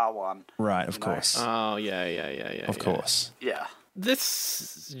not the R one. Right, of course. Oh, yeah. Of course. Yeah.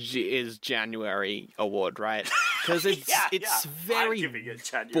 This is January award, right? Because it's I'm very giving it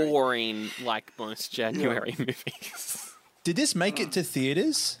January. boring, like most January movies. Did this make it to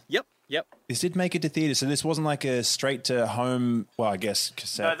theaters? Yep. This did make it to theaters, so this wasn't like a straight to home, well, I guess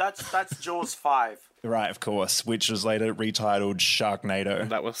cassette. No, that's Jaws 5. Right, of course, which was later retitled Sharknado.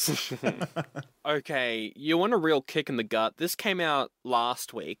 That was... Okay, you want a real kick in the gut? This came out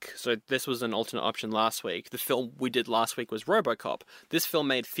last week, so this was an alternate option last week. The film we did last week was RoboCop. This film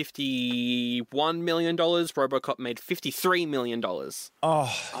made $51 million. RoboCop made $53 million.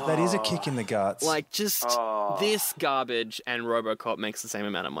 Oh, that is a kick in the guts. Like, just this garbage and RoboCop makes the same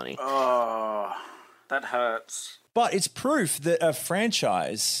amount of money. Oh, that hurts. But it's proof that a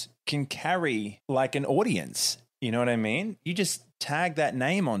franchise can carry like an audience. You know what I mean? You just tag that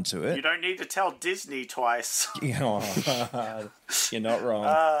name onto it. You don't need to tell Disney twice. You're not wrong.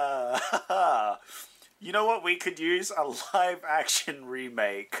 You know what we could use? A live-action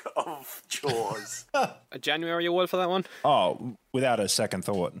remake of Jaws. A January award for that one? Oh, without a second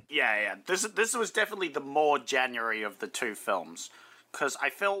thought. Yeah. This was definitely the more January of the two films. Because I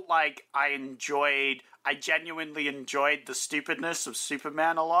felt like I genuinely enjoyed the stupidness of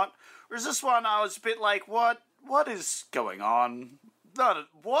Superman a lot. Whereas this one, I was a bit like, what is going on?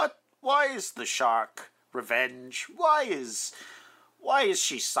 What? Why is the shark revenge? Why is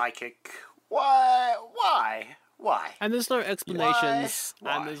she psychic? Why? And there's no explanations,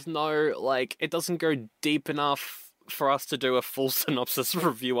 Why? and there's no, like, it doesn't go deep enough for us to do a full synopsis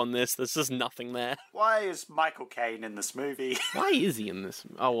review on this. There's just nothing there. Why is Michael Caine in this movie? Why is he in this?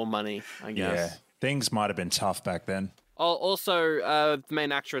 Oh, well, money, I guess. Yeah, things might have been tough back then. Also, the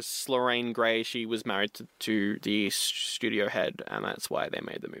main actress, Lorraine Gray, she was married to the studio head, and that's why they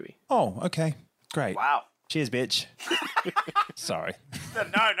made the movie. Oh, okay. Great. Wow. Cheers, bitch. Sorry.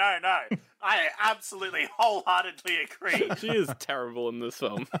 No. I absolutely wholeheartedly agree. She is terrible in this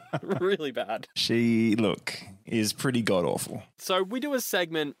film. Really bad. She, is pretty god-awful. So we do a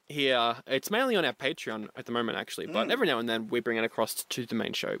segment here. It's mainly on our Patreon at the moment, actually, but every now and then we bring it across to the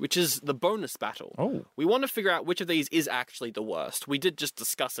main show, which is the bonus battle. Oh. We want to figure out which of these is actually the worst. We did just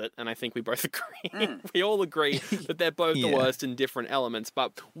discuss it, and I think we both agree. We all agree that they're both the worst in different elements,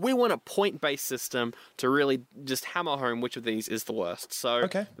 but we want a point-based system to really just hammer home which of these is the worst. So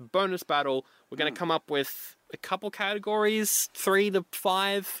the bonus battle, we're going to come up with a couple categories, 3 to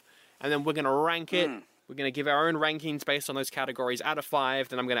 5, and then we're going to rank it. We're going to give our own rankings based on those categories out of 5,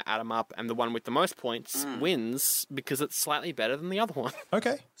 then I'm going to add them up, and the one with the most points wins because it's slightly better than the other one.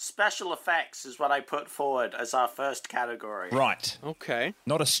 Okay. Special effects is what I put forward as our first category. Right. Okay.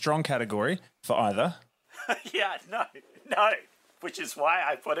 Not a strong category for either. Yeah, no. Which is why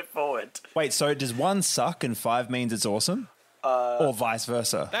I put it forward. Wait, so does 1 suck and 5 means it's awesome? Or vice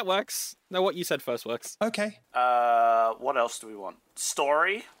versa? That works. No, what you said first works. Okay. What else do we want?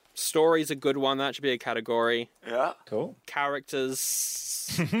 Story? Story's a good one. That should be a category. Yeah. Cool. Characters.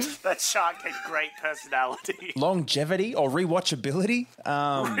 That shark had great personality. Longevity or rewatchability?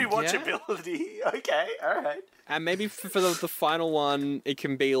 Rewatchability. Yeah. Okay, all right. And maybe for the final one, it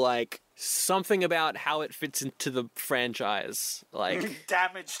can be like something about how it fits into the franchise. Like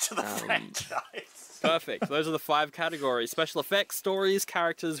damage to the franchise. Perfect. Those are the 5 categories. Special effects, stories,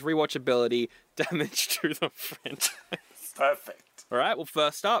 characters, rewatchability, damage to the franchise. Perfect. All right, well,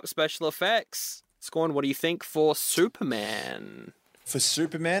 first up, special effects. Scorn, what do you think for Superman? For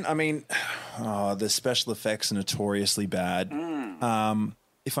Superman, I mean, the special effects are notoriously bad.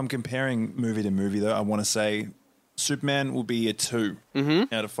 If I'm comparing movie to movie, though, I want to say Superman will be a 2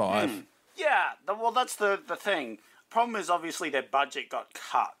 out of 5. Yeah, well, that's the thing. Problem is, obviously, their budget got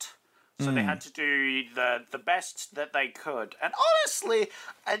cut. So they had to do the best that they could. And honestly,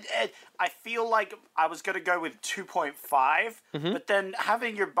 I feel like I was going to go with 2.5, but then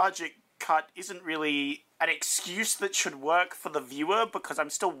having your budget cut isn't really an excuse that should work for the viewer because I'm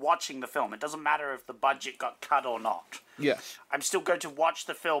still watching the film. It doesn't matter if the budget got cut or not. Yeah. I'm still going to watch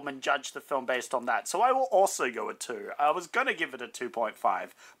the film and judge the film based on that. So I will also go with 2. I was going to give it a 2.5,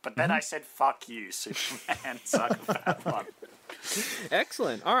 but then I said, fuck you, Superman, psychopath one.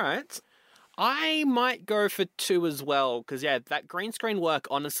 Excellent. All right. I might go for 2 as well, because, yeah, that green screen work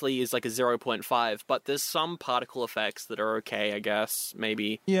honestly is like a 0.5, but there's some particle effects that are okay, I guess.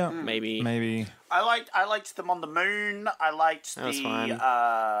 Maybe. Yeah. Maybe. I liked them on the moon. I liked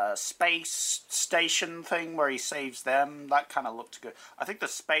the space station thing where he saves them. That kind of looked good. I think the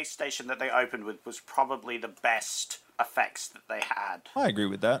space station that they opened with was probably the best effects that they had. I agree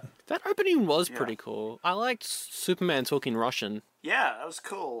with that. That opening was pretty cool. I liked Superman talking Russian. Yeah, that was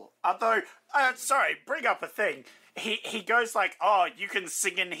cool. Although, sorry, bring up a thing. He goes like, oh, you can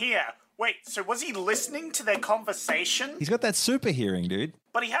sing in here. Wait, so was he listening to their conversation? He's got that super hearing, dude.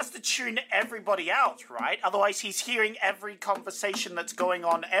 But he has to tune everybody out, right? Otherwise, he's hearing every conversation that's going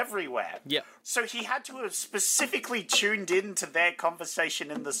on everywhere. Yeah. So he had to have specifically tuned in to their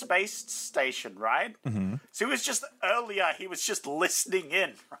conversation in the space station, right? Mm-hmm. So he was just listening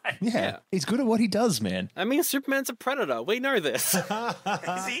in, right? Yeah. He's good at what he does, man. I mean, Superman's a predator. We know this.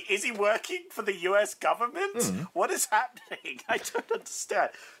 Is he working for the US government? What is happening? I don't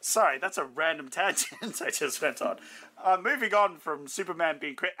understand. Sorry, that's a random tangent I just went on. Moving on from Superman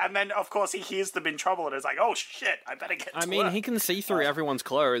being and then of course he hears them in trouble and is like, oh shit, I better get to work. He can see through everyone's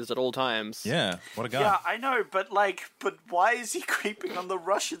clothes at all times. Yeah, what a guy. Yeah, I know, but why is he creeping on the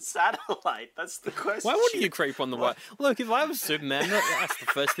Russian satellite? That's the question. Why wouldn't you creep on the white? Look, if I was Superman, that's the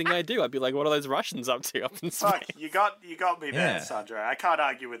first thing I'd do. I'd be like, what are those Russians up to up in space? Fuck, you got me there, Sandra. I can't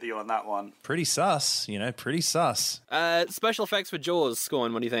argue with you on that one. Pretty sus, pretty sus. Special effects for Jaws,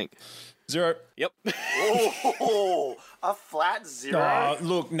 Scorn, what do you think? 0. Yep. Oh, a flat 0?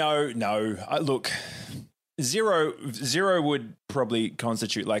 Look, no. Look, 0 would probably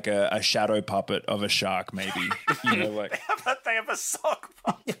constitute like a shadow puppet of a shark, maybe. But they have a sock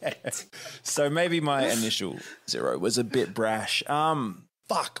puppet. Yeah. So maybe my initial 0 was a bit brash. 1.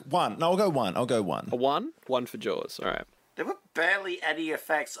 No, I'll go 1. A 1? 1 for Jaws, all right. There were barely any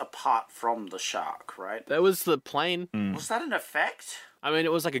effects apart from the shark, right? There was the plane. Was that an effect? I mean,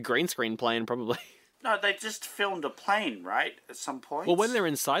 it was like a green screen plane, probably. No, they just filmed a plane, right? At some point. Well, when they're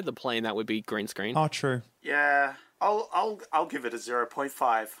inside the plane, that would be green screen. Oh, true. Yeah, I'll give it a 0.5.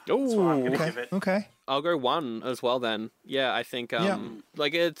 That's what I'm gonna give it. Okay. I'll go 1 as well then. Yeah, I think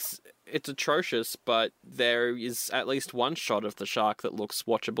it's atrocious, but there is at least one shot of the shark that looks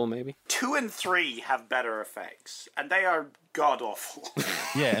watchable, maybe. 2 and 3 have better effects, and they are god awful.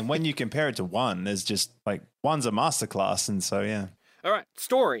 Yeah, and when you compare it to 1, there's just like 1's a masterclass, and so yeah. All right,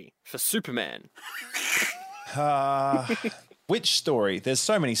 story for Superman. Which story? There's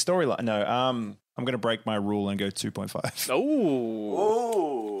so many storylines. No, I'm going to break my rule and go 2.5.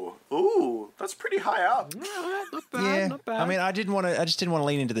 Ooh, that's pretty high up. Not bad, Yeah, not bad. I mean, I just didn't want to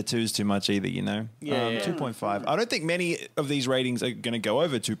lean into the 2s too much either, Yeah. 2.5. I don't think many of these ratings are going to go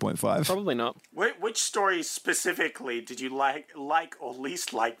over 2.5. Probably not. Which story specifically did you like or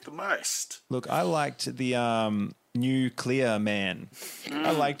least like the most? Look, I liked the Nuclear Man.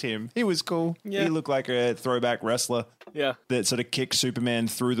 I liked him. He was cool. Yeah. He looked like a throwback wrestler Yeah. that sort of kicked Superman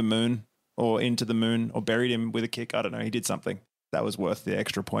through the moon or into the moon or buried him with a kick. I don't know. He did something. That was worth the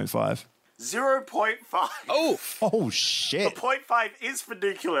extra 0.5. 0.5. Oh, shit. The 0.5 is for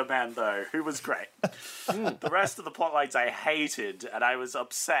Nuclear Man, though, who was great. The rest of the plot lines I hated, and I was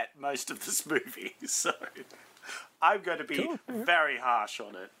upset most of this movie, so I'm going to be very harsh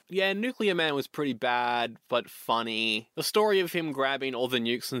on it. Yeah, Nuclear Man was pretty bad, but funny. The story of him grabbing all the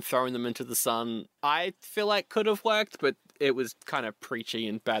nukes and throwing them into the sun, I feel like could have worked, but it was kind of preachy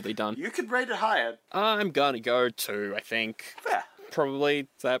and badly done. You could rate it higher. I'm gonna go 2, I think. Fair. Probably.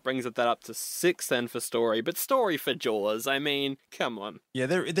 That brings it up to 6 then for story. But story for Jaws, I mean, come on. Yeah,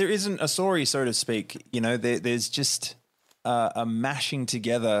 there isn't a story, so to speak. There's just a mashing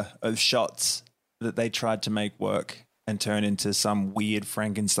together of shots that they tried to make work and turn into some weird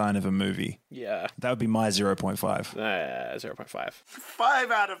Frankenstein of a movie. Yeah. That would be my 0.5. 0.5.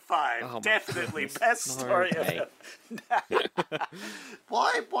 5 out of 5. Oh, Definitely best story Okay. ever.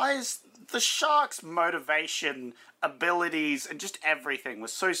 Why is the shark's motivation, abilities, and just everything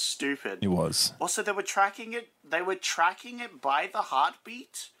was so stupid. It was. Also, they were tracking it by the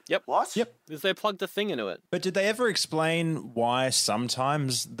heartbeat? Yep. What? Yep. Because they plugged a thing into it. But did they ever explain why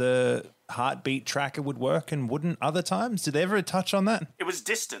sometimes the heartbeat tracker would work and wouldn't other times? Did they ever touch on that? It was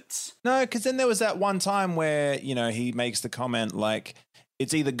distance. No, because then there was that one time where, he makes the comment like,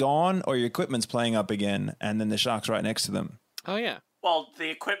 it's either gone or your equipment's playing up again, and then the shark's right next to them. Oh, yeah. Well, the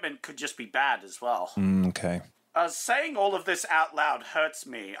equipment could just be bad as well. Okay. Saying all of this out loud hurts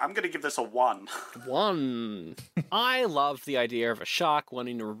me. I'm going to give this a 1. 1. I love the idea of a shark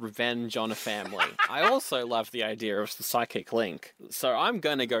wanting to revenge on a family. I also love the idea of the psychic link. So I'm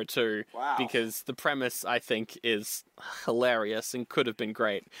going to go 2. Wow. Because the premise, I think, is hilarious and could have been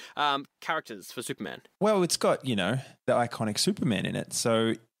great. Characters for Superman. Well, it's got, the iconic Superman in it.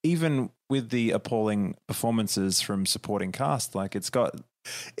 So even with the appalling performances from supporting cast, like it's got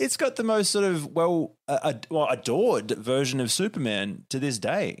the most sort of adored version of Superman to this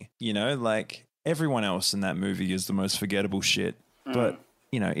day. Like everyone else in that movie is the most forgettable shit. But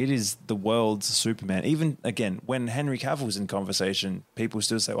it is the world's Superman. Even again, when Henry Cavill's in conversation, people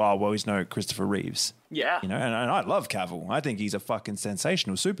still say, "Oh, well, he's no Christopher Reeves." Yeah. And I love Cavill. I think he's a fucking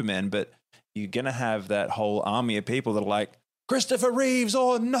sensational Superman. But you're gonna have that whole army of people that are like, Christopher Reeves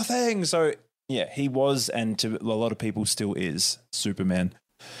or nothing. So yeah, he was, and to a lot of people still is, Superman.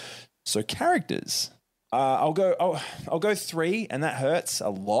 So characters, I'll go 3, and that hurts a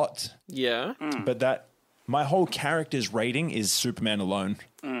lot. Yeah. But my whole character's rating is Superman alone.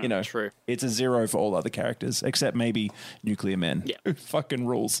 True. It's a 0 for all other characters except maybe Nuclear Man. Yeah. Who fucking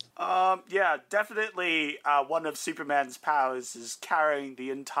rules. Yeah, definitely one of Superman's powers is carrying the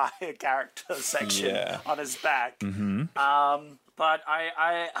entire character section on his back. Mm-hmm. But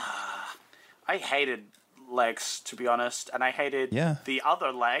I hated Lex, to be honest, and I hated the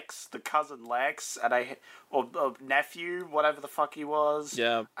other Lex, the cousin Lex, and or nephew, whatever the fuck he was.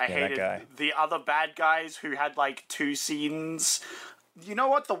 Yeah. I hated the other bad guys who had like 2 scenes. You know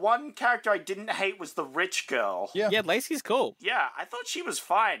what? The one character I didn't hate was the rich girl. Yeah, Lacey's cool. Yeah, I thought she was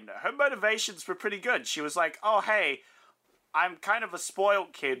fine. Her motivations were pretty good. She was like, oh, hey, I'm kind of a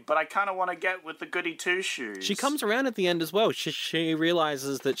spoiled kid, but I kind of want to get with the goody two-shoes. She comes around at the end as well. She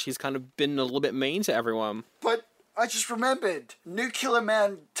realizes that she's kind of been a little bit mean to everyone. But I just remembered, Nuclear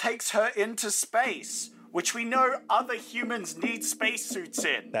Man takes her into space, which we know other humans need spacesuits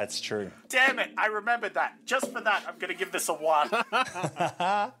in. That's true. Damn it, I remembered that. Just for that, I'm going to give this a 1.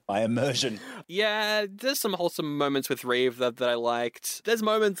 My immersion. Yeah, there's some wholesome moments with Reeve that I liked. There's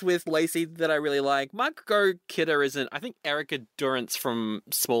moments with Lacey that I really like. Margot Kidder isn't. I think Erica Durance from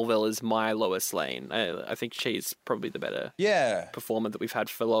Smallville is my Lois Lane. I think she's probably the better performer that we've had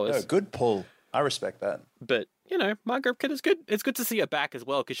for Lois. No, good pull. I respect that. But, Margot Kidder's good. It's good to see her back as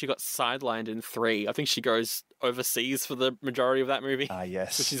well, because she got sidelined in 3. I think she goes overseas for the majority of that movie. Ah,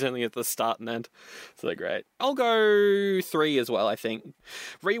 yes. So she's only at the start and end. So they're great. I'll go 3 as well, I think.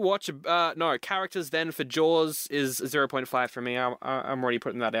 Characters then for Jaws is 0.5 for me. I'm already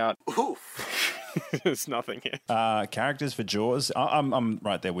putting that out. Oof. There's nothing here. Characters for Jaws, I'm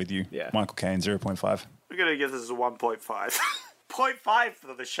right there with you. Yeah. Michael Caine, 0.5. We're going to give this a 1.5. 0.5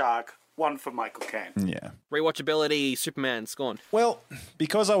 for the shark. 1 for Michael Caine. Yeah. Rewatchability, Superman, Scorn. Well,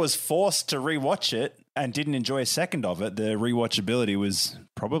 because I was forced to rewatch it and didn't enjoy a second of it, the rewatchability was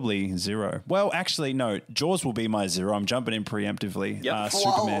probably 0. Well, actually, no. Jaws will be my 0. I'm jumping in preemptively. Yep.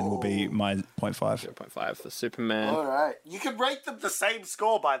 Superman will be my 0.5. 0.5 for Superman. All right. You can rate them the same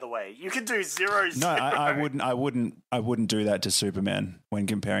score, by the way. You can do 0. No, I wouldn't do that to Superman when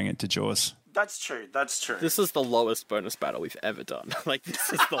comparing it to Jaws. That's true. This is the lowest bonus battle we've ever done.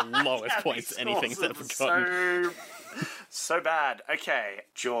 This is the lowest points anything's ever gotten. So bad. Okay,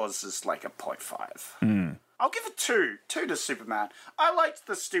 Jaws is like a 0.5. I'll give it 2. 2 to Superman. I liked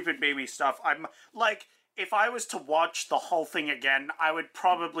the stupid baby stuff. I'm like, if I was to watch the whole thing again, I would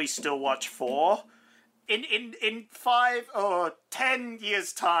probably still watch 4. In 5 or 10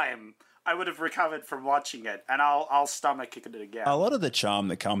 years' time, I would have recovered from watching it, and I'll stomach kick it again. A lot of the charm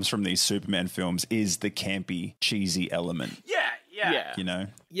that comes from these Superman films is the campy, cheesy element. Yeah.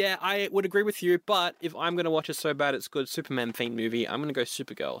 Yeah, I would agree with you, but if I'm going to watch a so bad it's good Superman-themed movie, I'm going to go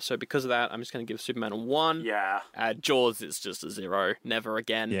Supergirl. So because of that, I'm just going to give Superman a 1. Yeah. Jaws is just a 0. Never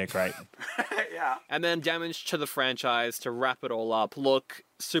again. Yeah, great. Yeah. And then damage to the franchise to wrap it all up. Look,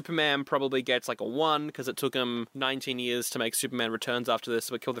 Superman probably gets like a 1 because it took him 19 years to make Superman Returns after this,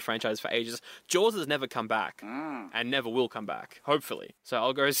 so it killed the franchise for ages. Jaws has never come back and never will come back, hopefully. So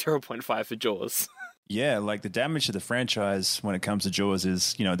I'll go 0.5 for Jaws. Yeah, like the damage to the franchise when it comes to Jaws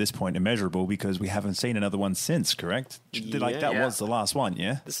is, at this point immeasurable because we haven't seen another one since, correct? Like that was the last one,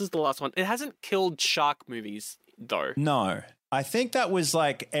 yeah? This is the last one. It hasn't killed shark movies, though. No. I think that was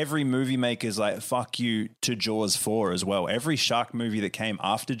like every movie maker's like, fuck you to Jaws 4 as well. Every shark movie that came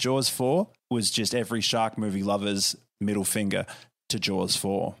after Jaws 4 was just every shark movie lover's middle finger to Jaws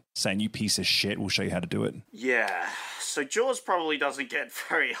 4, saying, you piece of shit, we'll show you how to do it. Yeah, so Jaws probably doesn't get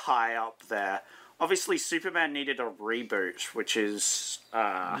very high up there. Obviously, Superman needed a reboot, which is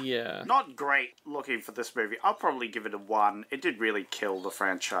not great looking for this movie. I'll probably give it a 1. It did really kill the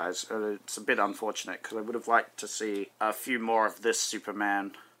franchise. It's a bit unfortunate because I would have liked to see a few more of this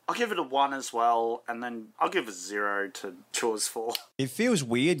Superman. I'll give it a 1 as well, and then I'll give a 0 to Jaws 4. It feels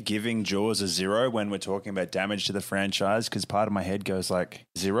weird giving Jaws a 0 when we're talking about damage to the franchise because part of my head goes like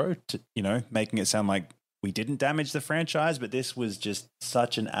 0 to, making it sound like we didn't damage the franchise, but this was just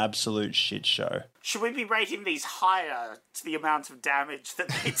such an absolute shit show. Should we be rating these higher to the amount of damage that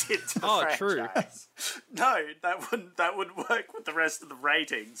they did to the franchise? True. No, that wouldn't work with the rest of the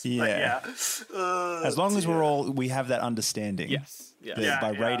ratings. Yeah. But yeah. As long as we have that understanding. Yes. That by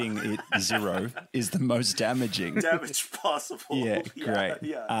rating it 0 is the most damaging. Damage possible. Yeah, great.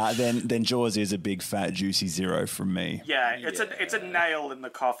 Yeah. Then Jaws is a big fat juicy 0 from me. Yeah, it's a nail in the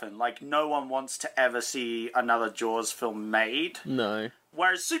coffin. Like no one wants to ever see another Jaws film made. No.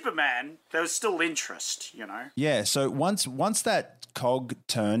 Whereas Superman, there was still interest, Yeah, so once that cog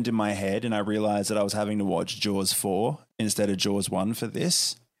turned in my head and I realized that I was having to watch Jaws 4 instead of Jaws 1 for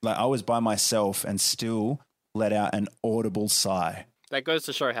this, like I was by myself and still let out an audible sigh. That goes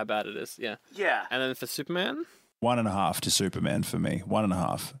to show how bad it is, yeah. Yeah. And then for Superman? 1.5 to Superman for me,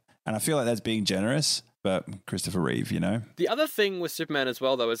 1.5. And I feel like that's being generous, but Christopher Reeve, The other thing with Superman as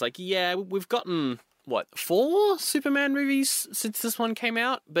well, though, is like, yeah, we've gotten... 4 Superman movies since this one came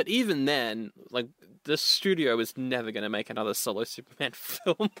out? But even then, like, the studio is never going to make another solo Superman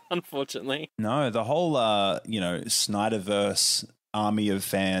film, unfortunately. No, the whole, Snyderverse army of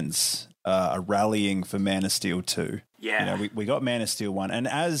fans are rallying for Man of Steel 2. Yeah. We got Man of Steel 1. And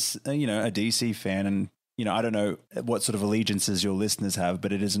as, a DC fan, and, I don't know what sort of allegiances your listeners have,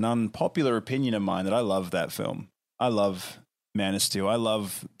 but it is an unpopular opinion of mine that I love that film. I love Man of Steel. I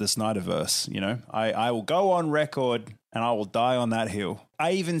love the Snyderverse, I will go on record and I will die on that hill.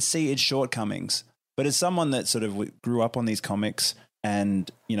 I even see its shortcomings. But as someone that sort of grew up on these comics and,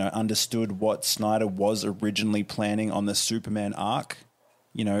 understood what Snyder was originally planning on the Superman arc,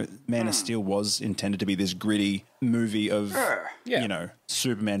 Man of Steel was intended to be this gritty movie of,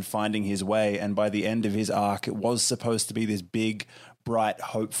 Superman finding his way. And by the end of his arc, it was supposed to be this big, bright,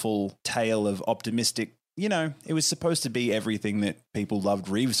 hopeful tale of optimistic. It was supposed to be everything that people loved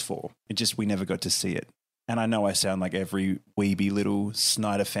Reeves for. We never got to see it. And I know I sound like every weeby little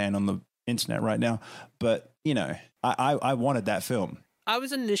Snyder fan on the internet right now, but, I wanted that film. I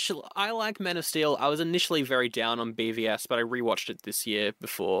like Man of Steel. I was initially very down on BVS, but I rewatched it this year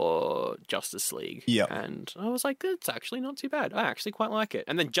before Justice League. Yeah. And I was like, it's actually not too bad. I actually quite like it.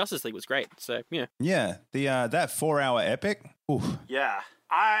 And then Justice League was great. So, yeah. Yeah. That 4-hour epic. Oof. Yeah.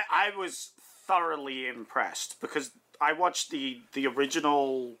 I was thoroughly impressed because I watched the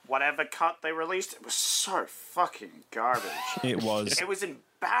original whatever cut they released. It was so fucking garbage. It was. It was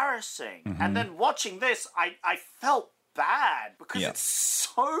embarrassing. Mm-hmm. And then watching this, I felt bad because it's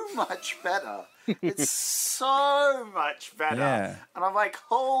so much better. It's so much better. Yeah. And I'm like,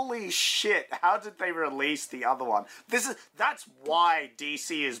 holy shit, how did they release the other one? That's why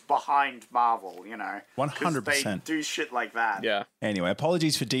DC is behind Marvel, 100%. They do shit like that. Yeah. Anyway,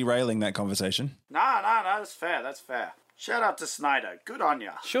 apologies for derailing that conversation. No, that's fair. That's fair. Shout out to Snyder. Good on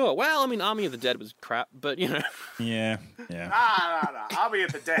ya. Sure. Well, I mean, Army of the Dead was crap, but, Yeah. No. Army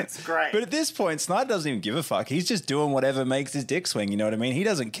of the Dead's great. But at this point, Snyder doesn't even give a fuck. He's just doing whatever makes his dick swing, you know what I mean? He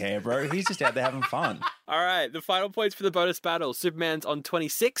doesn't care, bro. He's just out there having fun. All right, the final points for the bonus battle. Superman's on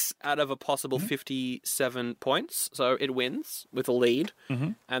 26 out of a possible 57 points, so it wins with a lead.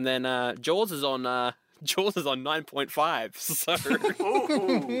 Mm-hmm. And then Jaws is on 9.5, so...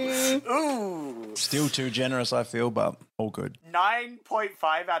 Ooh. Still too generous, I feel, but all good.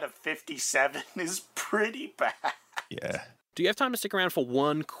 9.5 out of 57 is pretty bad. Yeah. Do you have time to stick around for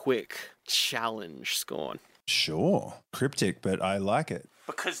one quick challenge, Scorn? Sure. Cryptic, but I like it.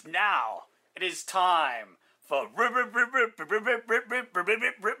 Because now it is time for raving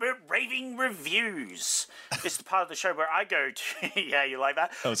reviews. It's the part of the show where I go to... Yeah, you like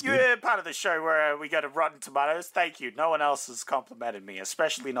that? That was good. You're part of the show where we go to Rotten Tomatoes. Thank you. No one else has complimented me,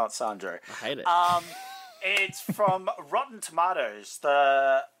 especially not Sandro. I hate it. It's from Rotten Tomatoes,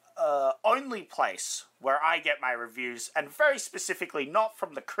 the only place where I get my reviews, and very specifically not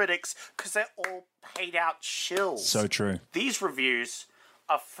from the critics, because they're all paid out shills. So true. These reviews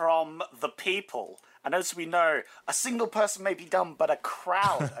are from the people. And as we know, a single person may be dumb, but a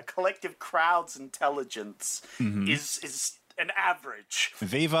crowd, a collective crowd's intelligence is an average.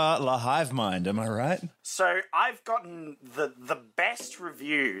 Viva la hive mind, am I right? So I've gotten the best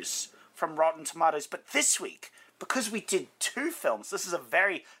reviews from Rotten Tomatoes, but this week, because we did 2 films, this is a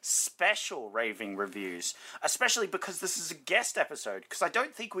very special Raving Reviews, especially because this is a guest episode, because I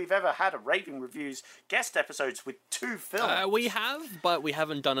don't think we've ever had a Raving Reviews guest episodes with 2 films. We have, but we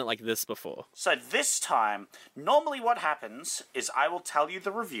haven't done it like this before. So this time, normally what happens is I will tell you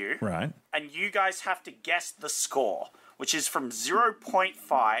the review, Right. and you guys have to guess the score, which is from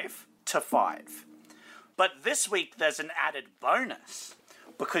 0.5 to 5. But this week there's an added bonus,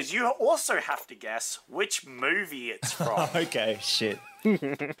 because you also have to guess which movie it's from. Okay, shit.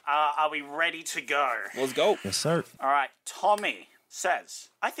 Are we ready to go? Let's go. Yes, sir. All right, Tommy says,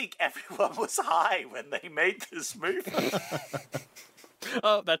 I think everyone was high when they made this movie.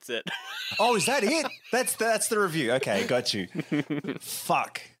 Oh, that's it. Oh, is that it? That's the review. Okay, got you.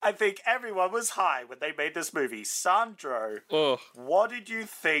 Fuck. I think everyone was high when they made this movie. Sandro, Oh. what did you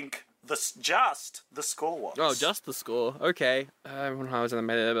think just the score was? Oh, just the score. Okay. When I was in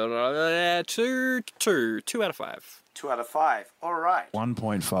the 2 out of 5. 2 out of 5. All right.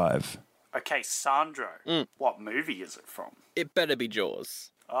 1.5. Okay, Sandro, what movie is it from? It better be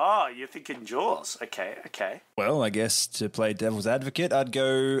Jaws. Oh, you're thinking Jaws. Okay. Well, I guess to play devil's advocate, I'd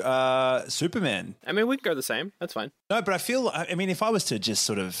go Superman. I mean, we can go the same. That's fine. No, but I mean, if I was to just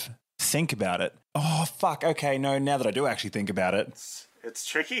sort of think about it. Oh, fuck. Okay, no, now that I do actually think about it. It's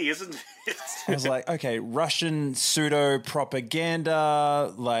tricky, isn't it? I was like, okay, Russian pseudo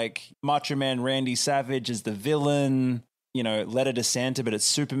propaganda, like Macho Man Randy Savage is the villain, you know, letter to Santa, but it's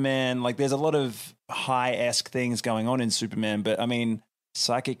Superman. Like, there's a lot of high-esque things going on in Superman, but I mean,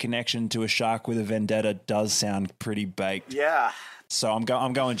 psychic connection to a shark with a vendetta does sound pretty baked. Yeah. So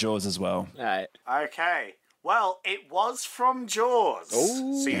I'm going Jaws as well. All right. Okay. Well, it was from Jaws.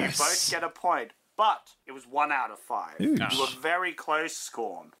 Oh, so you yes. both get a point. But it was 1 out of 5. Ooh. You were very close,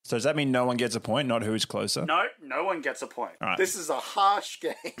 Scorn. So does that mean no one gets a point, not who's closer? No one gets a point. All right. This is a harsh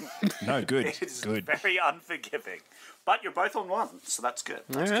game. No, good. It is Good. very unforgiving. But you're both on 1, so that's good.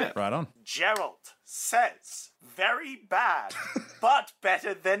 That's All good. right. Right on. Gerald says, very bad, but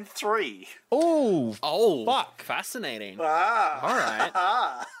better than 3. Oh, Oh, Fuck. Fascinating.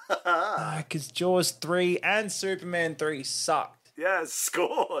 Ah. All right. because Jaws 3 and Superman 3 sucked. Yeah,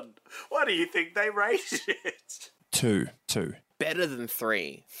 Scorn. What do you think they rated it? 2. Better than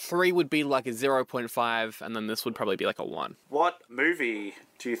 3. 3 would be like a 0.5, and then this would probably be like a 1. What movie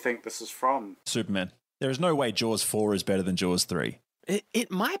do you think this is from? Superman. There is no way Jaws 4 is better than Jaws 3. It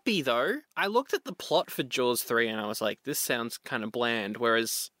might be, though. I looked at the plot for Jaws 3 and I was like, this sounds kind of bland,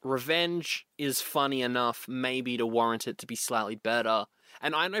 whereas Revenge is funny enough maybe to warrant it to be slightly better.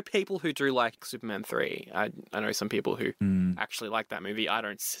 And I know people who do like Superman 3. I know some people who actually like that movie. I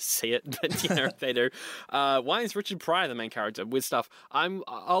don't see it, but you know, they do. Why is Richard Pryor the main character? Weird stuff.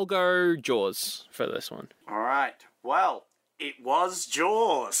 I'll go Jaws for this one. All right. Well, it was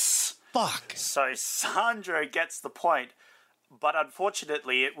Jaws. Fuck. So Sandro gets the point, but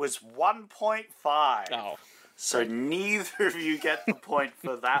unfortunately it was 1.5. Oh. So neither of you get the point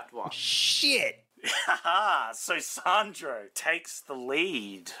for that one. Shit. Haha, so Sandro takes the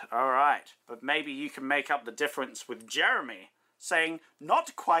lead. All right. But maybe you can make up the difference with Jeremy saying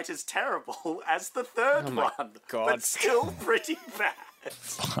not quite as terrible as the third one, God. but still pretty bad.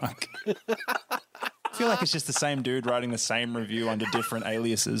 Fuck. I feel like it's just the same dude writing the same review under different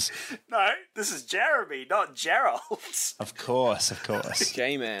aliases. No, this is Jeremy, not Gerald. Of course.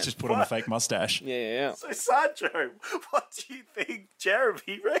 J-Man. Just put on a fake mustache. Yeah. So Sandro, what do you think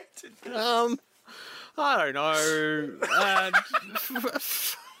Jeremy rated this? I don't know.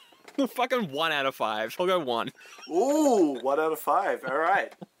 Fucking 1 out of 5. I'll go 1. Ooh, 1 out of 5. All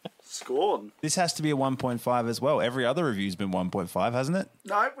right. Scorn. This has to be a 1.5 as well. Every other review's been 1.5, hasn't it?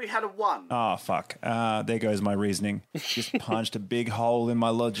 No, we had a 1. Oh, fuck. There goes my reasoning. Just punched a big hole in my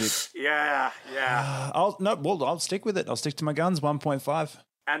logic. Yeah. I'll stick with it. I'll stick to my guns, 1.5.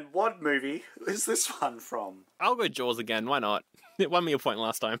 And what movie is this one from? I'll go Jaws again. Why not? It won me a point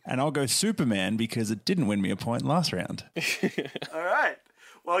last time. And I'll go Superman because it didn't win me a point last round. All right.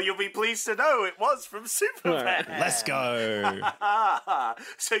 Well, you'll be pleased to know it was from Superman. Let's go.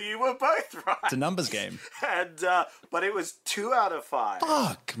 So you were both right. It's a numbers game. And but it was 2 out of 5.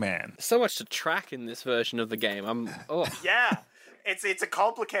 Fuck, man. So much to track in this version of the game. Yeah, it's a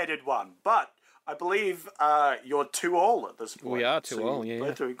complicated one, but I believe you're 2-2 at this point. We are so 2-2, you're yeah.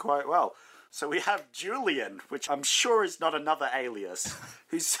 both doing quite well. So we have Julian, which I'm sure is not another alias,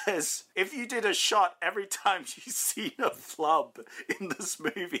 who says, if you did a shot every time you seen a flub in this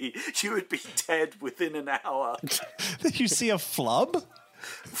movie, you would be dead within an hour. You see a flub?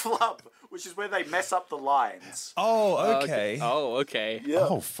 Flub, which is where they mess up the lines. Oh, okay. Oh, okay. Yeah.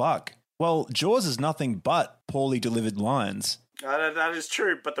 Oh, fuck. Well, Jaws is nothing but poorly delivered lines. That is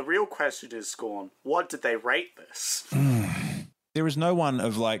true, but the real question is, Scorn, what did they rate this? There is no one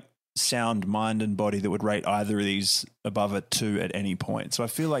of like sound mind and body that would rate either of these above a 2 at any point. So I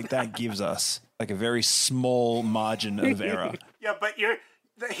feel like that gives us like a very small margin of error. Yeah, but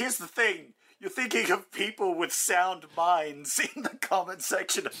here's the thing. You're thinking of people with sound minds in the comment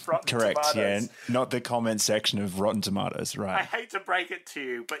section of Rotten Correct, Tomatoes. yeah. Not the comment section of Rotten Tomatoes, I right. hate to break it to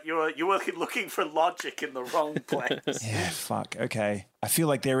you, but you were looking for logic in the wrong place. Yeah, fuck. Okay. I feel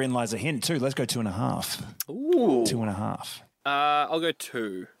like therein lies a hint too. Let's go 2.5. Ooh. 2.5. I'll go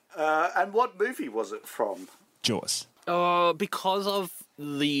 2. And what movie was it from? Jaws. Because of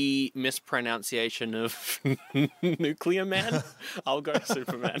the mispronunciation of Nuclear Man, I'll go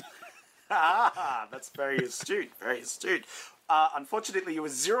Superman. Ah, that's very astute, very astute. Unfortunately, it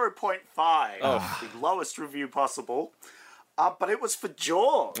was 0.5, the lowest review possible. But it was for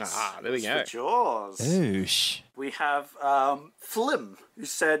Jaws. There we It go. was for Jaws. Oosh. We have Flim, who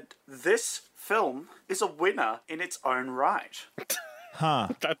said, this film is a winner in its own right. Huh.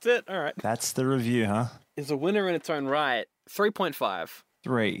 That's it. All right. That's the review, huh? It's a winner in its own right. 3.5.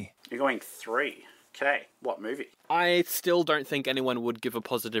 3. You're going 3. Okay, what movie? I still don't think anyone would give a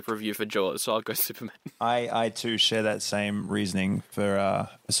positive review for Jaws, so I'll go Superman. I too share that same reasoning for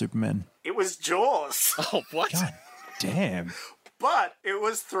Superman. It was Jaws, Oh, what? God damn. but it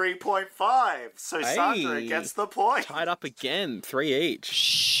was 3.5. So Sandra Hey. gets the point. Tied up again. 3 each.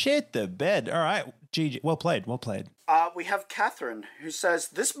 Shit the bed. All right. GG. Well played. Well played. We have Catherine, who says,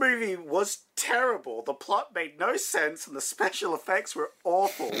 this movie was terrible. The plot made no sense and the special effects were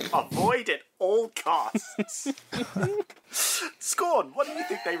awful. Avoid at all costs. Scorn, what do you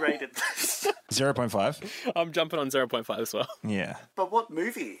think they rated this? 0.5. I'm jumping on 0.5 as well. Yeah. But what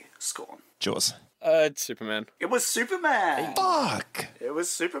movie, Scorn? Jaws. It's Superman. It was Superman. Fuck. It was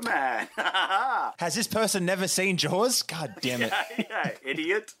Superman. Has this person never seen Jaws? God damn it. Yeah,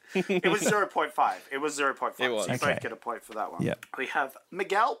 idiot. It was 0.5. It was 0.5. It was. So you Okay. both get a point for that one. Yep. We have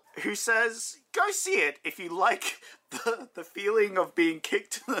Miguel, who says, go see it if you like the feeling of being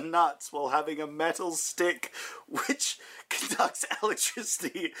kicked in the nuts while having a metal stick which conducts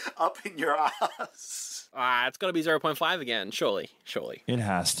electricity up in your ass. It's got to be 0.5 again, surely. It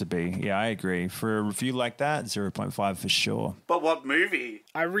has to be. Yeah, I agree. For a review like that, 0.5 for sure. But what movie?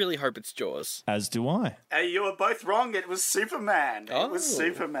 I really hope it's Jaws. As do I. You were both wrong. It was Superman. It was Oh.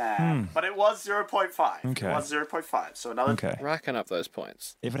 Superman. But it was 0.5. Okay. It was 0.5. So another... Okay. Racking up those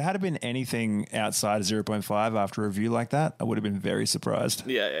points. If it had been anything outside of 0.5 after a review like that, I would have been very surprised.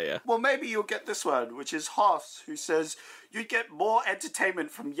 Yeah. Well, maybe you'll get this one, which is Hoss, who says, you'd get more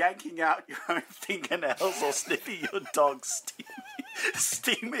entertainment from yanking out your own fingernails or sniffing your dog's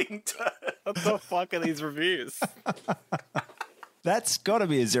steaming turd. What the fuck are these reviews? That's got to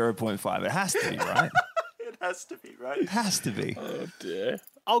be a 0.5. It has to be, right? It has to be, right? It has to be. Oh dear.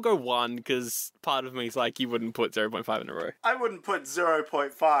 I'll go 1 because part of me is like, you wouldn't put 0.5 in a row. I wouldn't put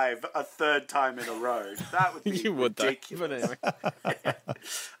 0.5 a third time in a row. That would be You would though. ridiculous. But anyway.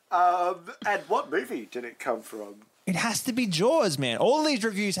 And what movie did it come from? It has to be Jaws, man. All these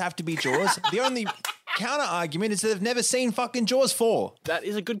reviews have to be Jaws. The only counter argument is that they've never seen fucking Jaws 4. That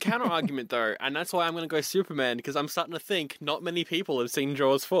is a good counter argument though, and that's why I'm going to go Superman because I'm starting to think not many people have seen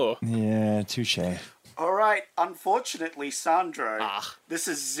Jaws 4. Yeah, touche. All right, unfortunately, Sandro, this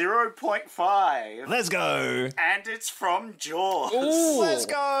is 0.5. Let's go. And it's from Jaws. Let's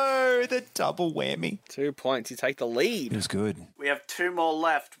go. The double whammy. 2 points. You take the It lead. was good. We have 2 more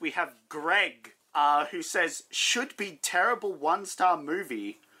left. We have Greg, who says, should be terrible 1-star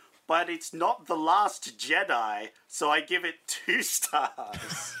movie, but it's not The Last Jedi, so I give it 2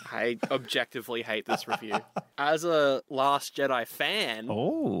 stars. I objectively hate this review. As a Last Jedi fan,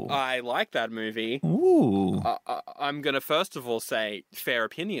 Oh. I like that movie. Ooh. I'm going to first of all say fair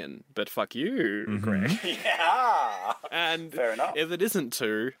opinion, but fuck you, Greg. Yeah. And Fair enough. if it isn't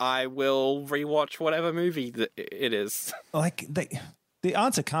 2, I will rewatch whatever movie that it is. Like, the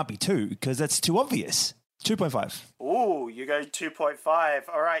answer can't be 2 because that's too obvious. 2.5. Ooh, you go 2.5.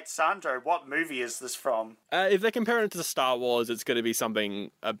 All right, Sandro, what movie is this from? If they're comparing it to Star Wars, it's going to be something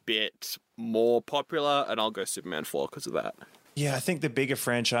a bit more popular, and I'll go Superman 4 because of that. Yeah, I think the bigger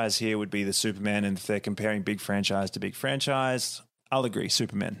franchise here would be the Superman, and if they're comparing big franchise to big franchise, I'll agree,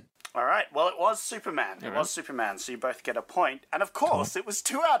 Superman. All right. Well, it was Superman. It was Superman, so you both get a point. And of course, it was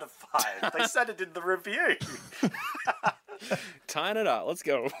 2 out of 5. They said it in the review. Tying it up. Let's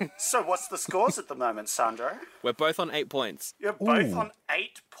go. So what's the scores at the moment, Sandro? We're both on 8 points. You're both on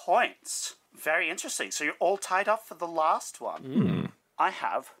 8 points. Very interesting. So you're all tied up for the last one. I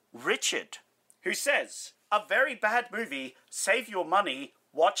have Richard, who says, a very bad movie, save your money,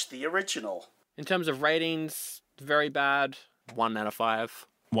 watch the original. In terms of ratings, very bad. 1 out of 5.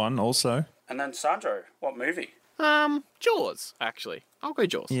 1 also. And then Sandro, what movie? Jaws, actually. I'll go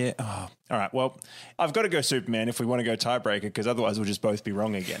Jaws. Yeah. Oh. All right. Well, I've got to go Superman if we want to go tiebreaker, because otherwise we'll just both be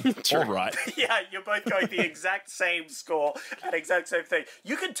wrong again. All right. Yeah, you're both going the exact same score and exact same thing.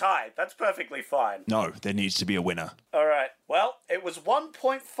 You can tie. That's perfectly fine. No, there needs to be a winner. All right. Well, it was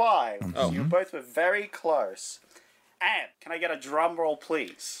 1.5. So you both were very close. And can I get a drum roll,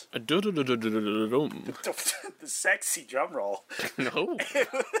 please? Dum. The sexy drum roll. No.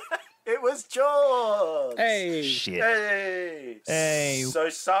 It was Jaws. Hey. Shit. Hey. So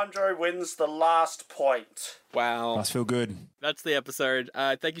Sandro wins the last point. Wow. Must feel good. That's the episode.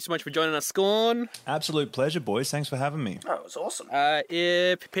 Thank you so much for joining us, Scorn. Absolute pleasure, boys. Thanks for having me. Oh, it was awesome.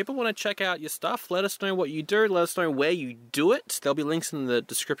 If people want to check out your stuff, let us know what you do. Let us know where you do it. There'll be links in the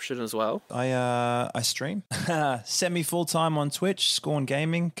description as well. I stream semi full time on Twitch. Scorn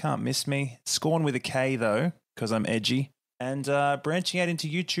Gaming, can't miss me. Scorn with a K though, because I'm edgy. And branching out into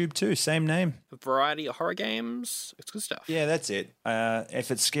YouTube too, same name. A variety of horror games. It's good stuff. Yeah, that's it.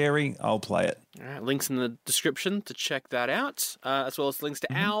 If it's scary, I'll play it. All right, links in the description to check that out, as well as links to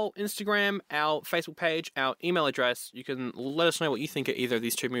our Instagram, our Facebook page, our email address. You can let us know what you think of either of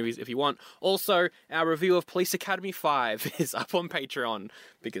these 2 movies if you want. Also, our review of Police Academy 5 is up on Patreon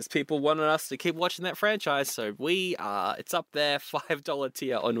because people wanted us to keep watching that franchise, so it's up there. $5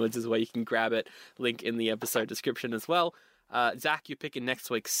 tier onwards is where you can grab it. Link in the episode description as well. Zach, you're picking next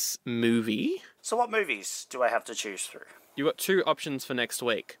week's movie. So what movies do I have to choose through? You've got 2 options for next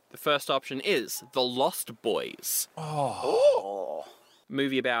week. The first option is The Lost Boys. Oh.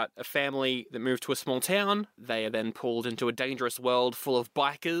 Movie about a family that moved to a small town. They are then pulled into a dangerous world full of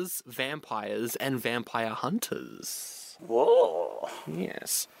bikers, vampires, and vampire hunters. Whoa.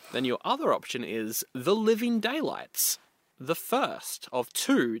 Yes. Then your other option is The Living Daylights. The first of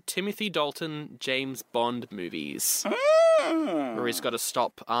 2 Timothy Dalton James Bond movies. Where he's got to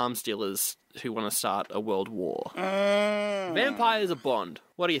stop arms dealers who want to start a world war. Vampires or Bond?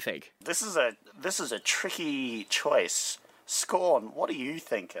 What do you think? This is a tricky choice. Scorn, what are you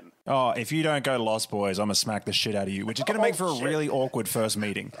thinking? Oh, if you don't go Lost Boys, I'm going to smack the shit out of you, which is going to make for a really awkward first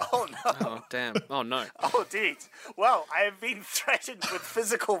meeting. Oh, no. Oh, damn. Oh, no. Oh, indeed. Well, I have been threatened with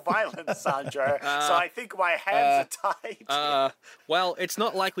physical violence, Sandro, so I think my hands are tied. Well, it's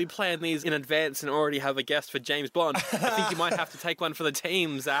not like we planned these in advance and already have a guest for James Bond. I think you might have to take one for the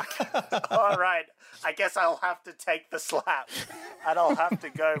team, Zach. All right. I guess I'll have to take the slap, and I'll have to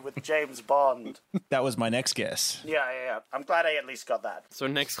go with James Bond. That was my next guess. Yeah. I'm glad I at least got that. So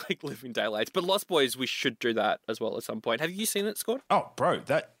next week, Living Daylights. But Lost Boys, we should do that as well at some point. Have you seen it, Scott? Oh, bro,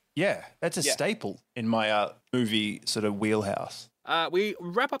 that's a staple in my movie sort of wheelhouse. We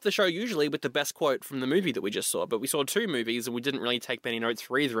wrap up the show usually with the best quote from the movie that we just saw, but we saw 2 movies and we didn't really take many notes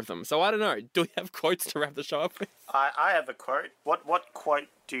for either of them. So I don't know. Do we have quotes to wrap the show up with? I have a quote. What quote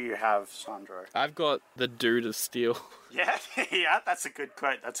do you have, Sandro? I've got the Dude of Steel. Yeah, that's a good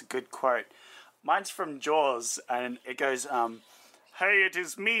quote. Mine's from Jaws, and it goes, hey, it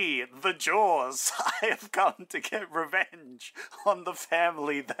is me, the Jaws. I have come to get revenge on the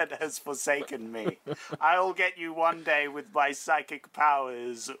family that has forsaken me. I'll get you one day with my psychic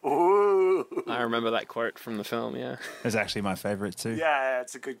powers. Ooh. I remember that quote from the film, yeah. It's actually my favorite too. Yeah,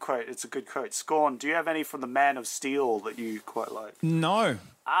 it's a good quote. Scorn, do you have any from the Man of Steel that you quite like? No.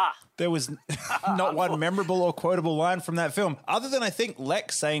 There was not one memorable or quotable line from that film, other than I think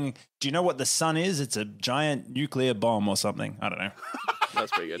Lex saying, do you know what the sun is? It's a giant nuclear bomb or something. I don't know. That's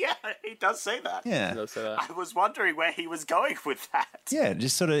pretty good. Yeah, he does say that. Yeah. He does say that. I was wondering where he was going with that. Yeah, it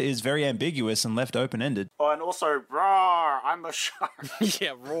just sort of is very ambiguous and left open-ended. Oh, and also, roar, I'm a shark.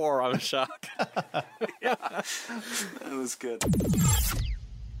 Yeah, roar, I'm a shark. Yeah, that was good.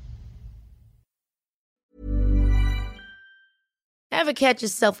 Ever catch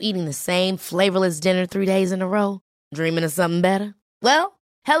yourself eating the same flavorless dinner 3 days in a row? Dreaming of something better? Well,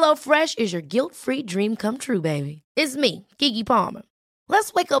 HelloFresh is your guilt-free dream come true, baby. It's me, Keke Palmer.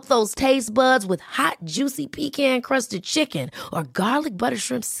 Let's wake up those taste buds with hot, juicy pecan-crusted chicken or garlic butter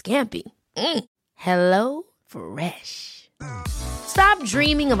shrimp scampi. Hello Fresh. Stop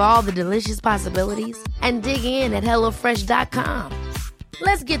dreaming of all the delicious possibilities and dig in at HelloFresh.com.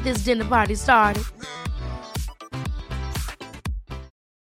 Let's get this dinner party started.